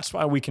 that's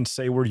why we can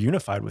say we're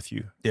unified with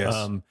you.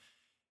 Yes.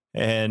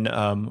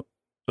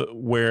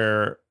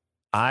 Where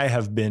I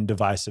have been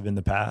divisive in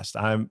the past,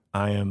 I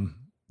am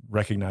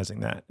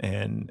recognizing that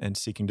and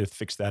seeking to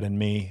fix that in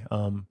me.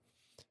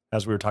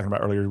 As we were talking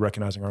about earlier,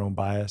 recognizing our own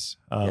bias.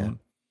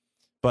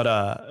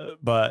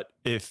 But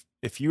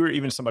if you are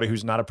even somebody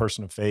who's not a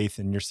person of faith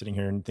and you're sitting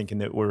here and thinking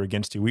that we're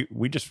against you,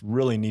 we just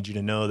really need you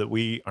to know that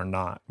we are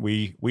not.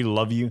 We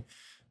love you.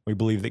 We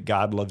believe that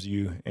God loves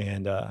you,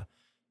 and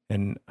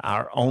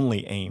our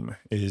only aim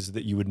is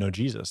that you would know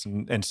Jesus.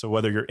 And so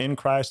whether you're in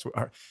Christ,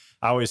 I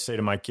always say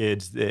to my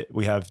kids that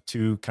we have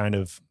two kind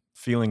of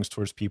feelings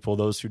towards people.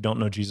 Those who don't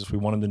know Jesus, we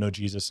want them to know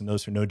Jesus, and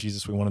those who know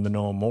Jesus, we want them to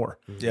know him more.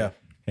 Yeah.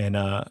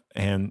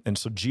 And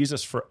so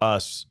Jesus for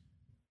us,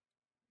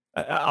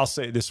 I'll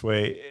say it this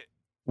way,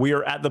 we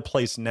are at the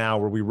place now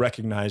where we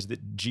recognize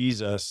that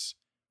Jesus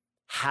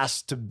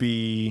has to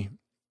be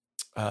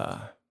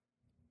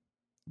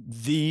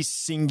the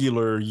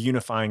singular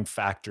unifying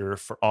factor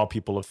for all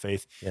people of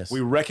faith. Yes.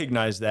 We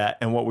recognize that,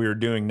 and what we are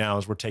doing now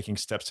is we're taking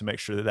steps to make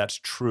sure that that's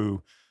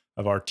true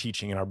of our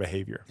teaching and our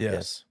behavior.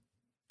 Yes.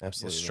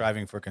 Absolutely. Just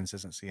striving for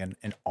consistency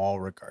in all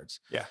regards.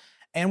 Yeah.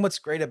 And what's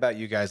great about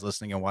you guys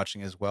listening and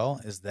watching as well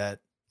is that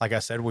like I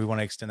said, we want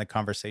to extend the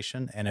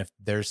conversation. And if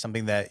there's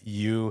something that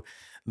you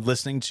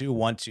listening to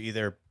want to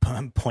either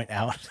point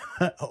out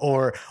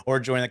or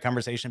join the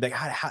conversation, be like,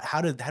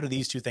 how do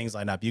these two things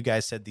line up? You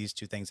guys said these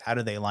two things. How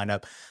do they line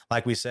up?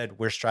 Like we said,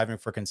 we're striving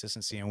for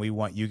consistency, and we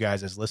want you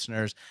guys as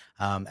listeners,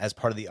 as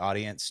part of the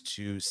audience,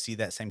 to see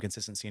that same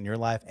consistency in your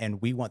life.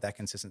 And we want that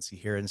consistency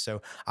here. And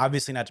so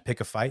obviously not to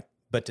pick a fight,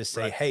 but to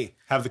say, hey,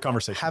 have the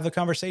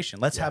conversation.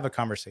 Let's have a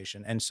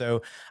conversation. And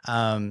so,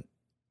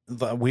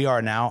 we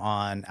are now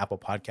on Apple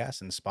Podcasts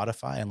and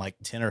Spotify and like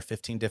 10 or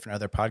 15 different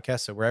other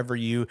podcasts. So wherever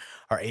you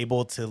are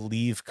able to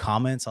leave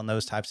comments on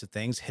those types of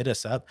things, hit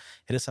us up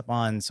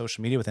on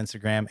social media with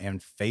Instagram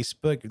and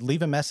Facebook.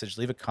 Leave a message,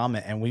 leave a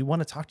comment, and we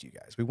want to talk to you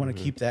guys. We want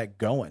to keep that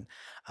going.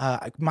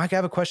 Mike, I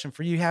have a question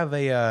for you. You have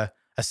a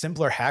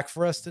simpler hack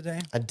for us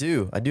today? I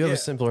do have a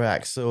simpler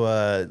hack. So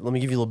let me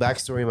give you a little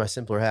backstory of my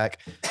simpler hack.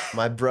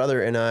 My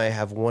brother and I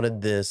have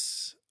wanted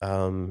this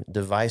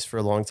device for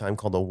a long time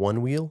called a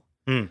One Wheel.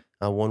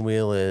 One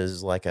Wheel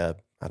is like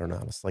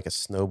it's like a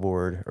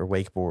snowboard or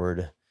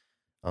wakeboard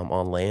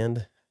on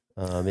land.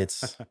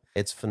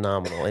 It's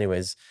phenomenal.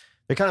 Anyways,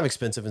 they're kind of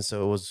expensive, and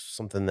so it was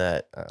something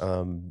that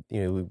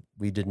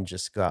we didn't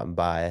just go out and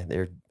buy.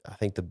 I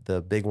think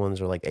the big ones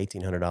are like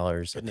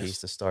 $1,800 a piece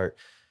to start.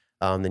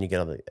 Then you get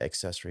all the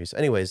accessories.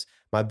 Anyways,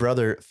 my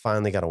brother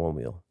finally got a One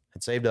Wheel.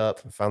 Had saved up,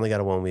 finally got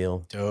a One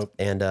Wheel. Dope.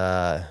 And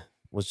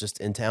was just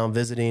in town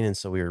visiting, and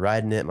so we were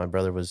riding it. My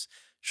brother was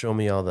showing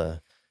me all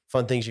the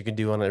fun things you can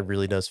do on it. It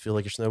really does feel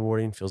like you're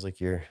snowboarding. Feels like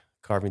you're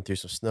carving through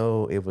some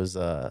snow. It was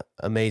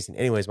amazing.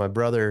 Anyways, my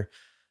brother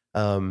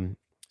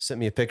sent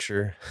me a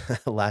picture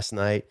last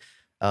night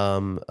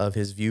of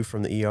his view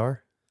from the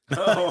ER.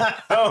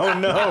 Oh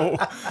no!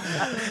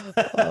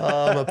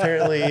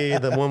 Apparently,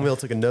 the One Wheel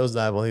took a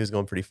nosedive while he was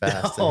going pretty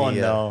fast.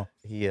 And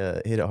he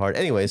hit it hard.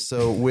 Anyway,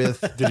 so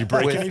did he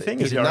break anything?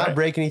 He did not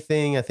break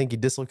anything. I think he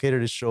dislocated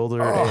his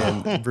shoulder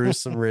and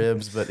bruised some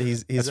ribs, but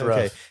he's okay.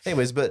 Rough.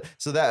 Anyways,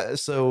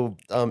 so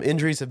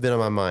injuries have been on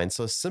my mind.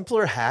 So a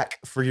simpler hack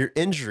for your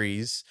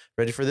injuries.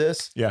 Ready for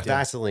this? Yeah.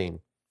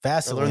 Vaseline.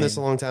 I learned this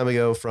a long time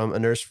ago from a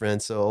nurse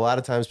friend. So a lot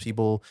of times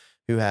people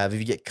if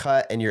you get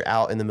cut and you're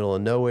out in the middle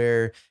of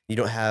nowhere, you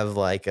don't have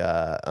like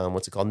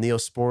what's it called,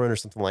 Neosporin or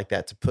something like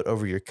that to put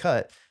over your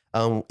cut.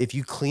 If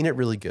you clean it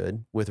really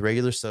good with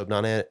regular soap,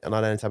 not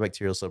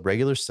antibacterial soap,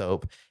 regular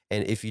soap,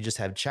 and if you just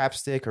have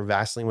chapstick or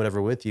Vaseline,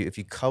 whatever with you, if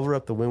you cover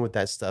up the wound with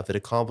that stuff, it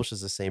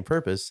accomplishes the same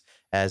purpose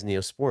as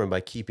Neosporin by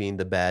keeping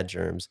the bad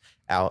germs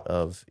out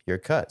of your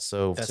cut.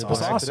 So simple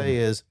hack today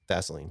is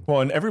Vaseline.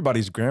 Well, and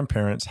everybody's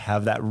grandparents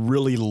have that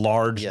really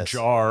large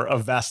jar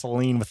of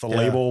Vaseline with the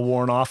label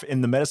worn off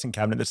in the medicine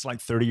cabinet that's like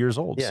 30 years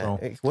old. Yeah. So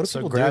what if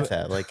people grab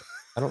that? Like,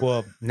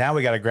 Well, now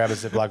we got to grab a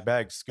Ziploc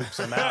bag, scoop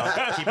some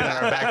out, keep it in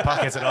our back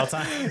pockets at all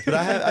times.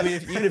 But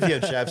even if you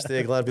have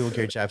chapstick, a lot of people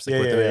carry chapstick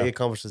with them. It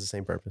accomplishes the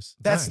same purpose.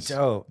 That's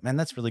dope, man.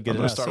 That's really good. I'm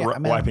going to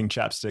start wiping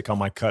chapstick on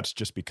my cuts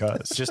just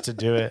because. Just to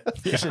do it.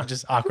 You should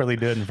just awkwardly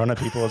do it in front of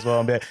people as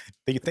well. And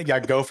you think I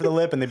go for the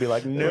lip, and they'd be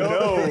like,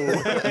 no.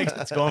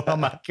 It's going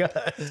on my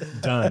cut.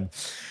 Done.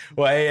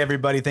 Well, hey,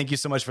 everybody. Thank you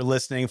so much for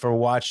listening, for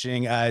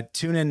watching.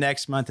 Tune in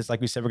next month. It's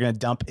like we said, we're going to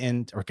dump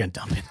in.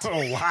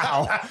 Oh,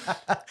 wow.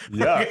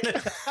 Yuck.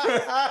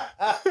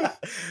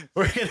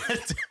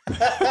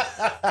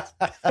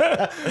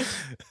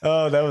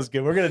 Oh, that was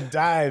good. We're gonna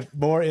dive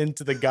more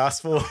into the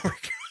gospel.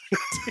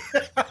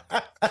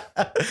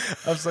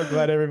 I'm so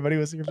glad everybody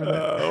was here for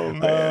that. Oh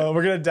man,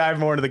 we're gonna dive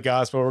more into the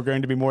gospel. We're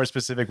going to be more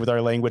specific with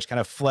our language, kind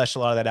of flesh a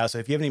lot of that out. So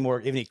if you have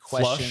any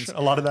questions, flush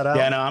a lot of that out.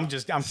 Yeah, no, I'm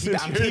keeping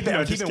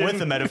with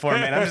the metaphor,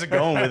 man. I'm just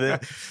going with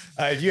it.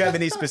 If you have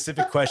any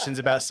specific questions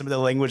about some of the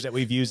language that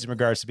we've used in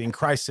regards to being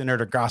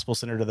Christ-centered or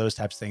gospel-centered or those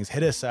types of things,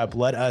 hit us up.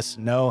 Let us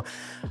know.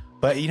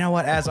 But you know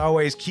what? As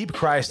always, keep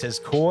Christ as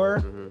core.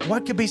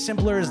 What could be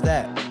simpler as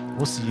that?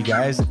 We'll see you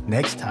guys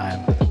next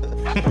time.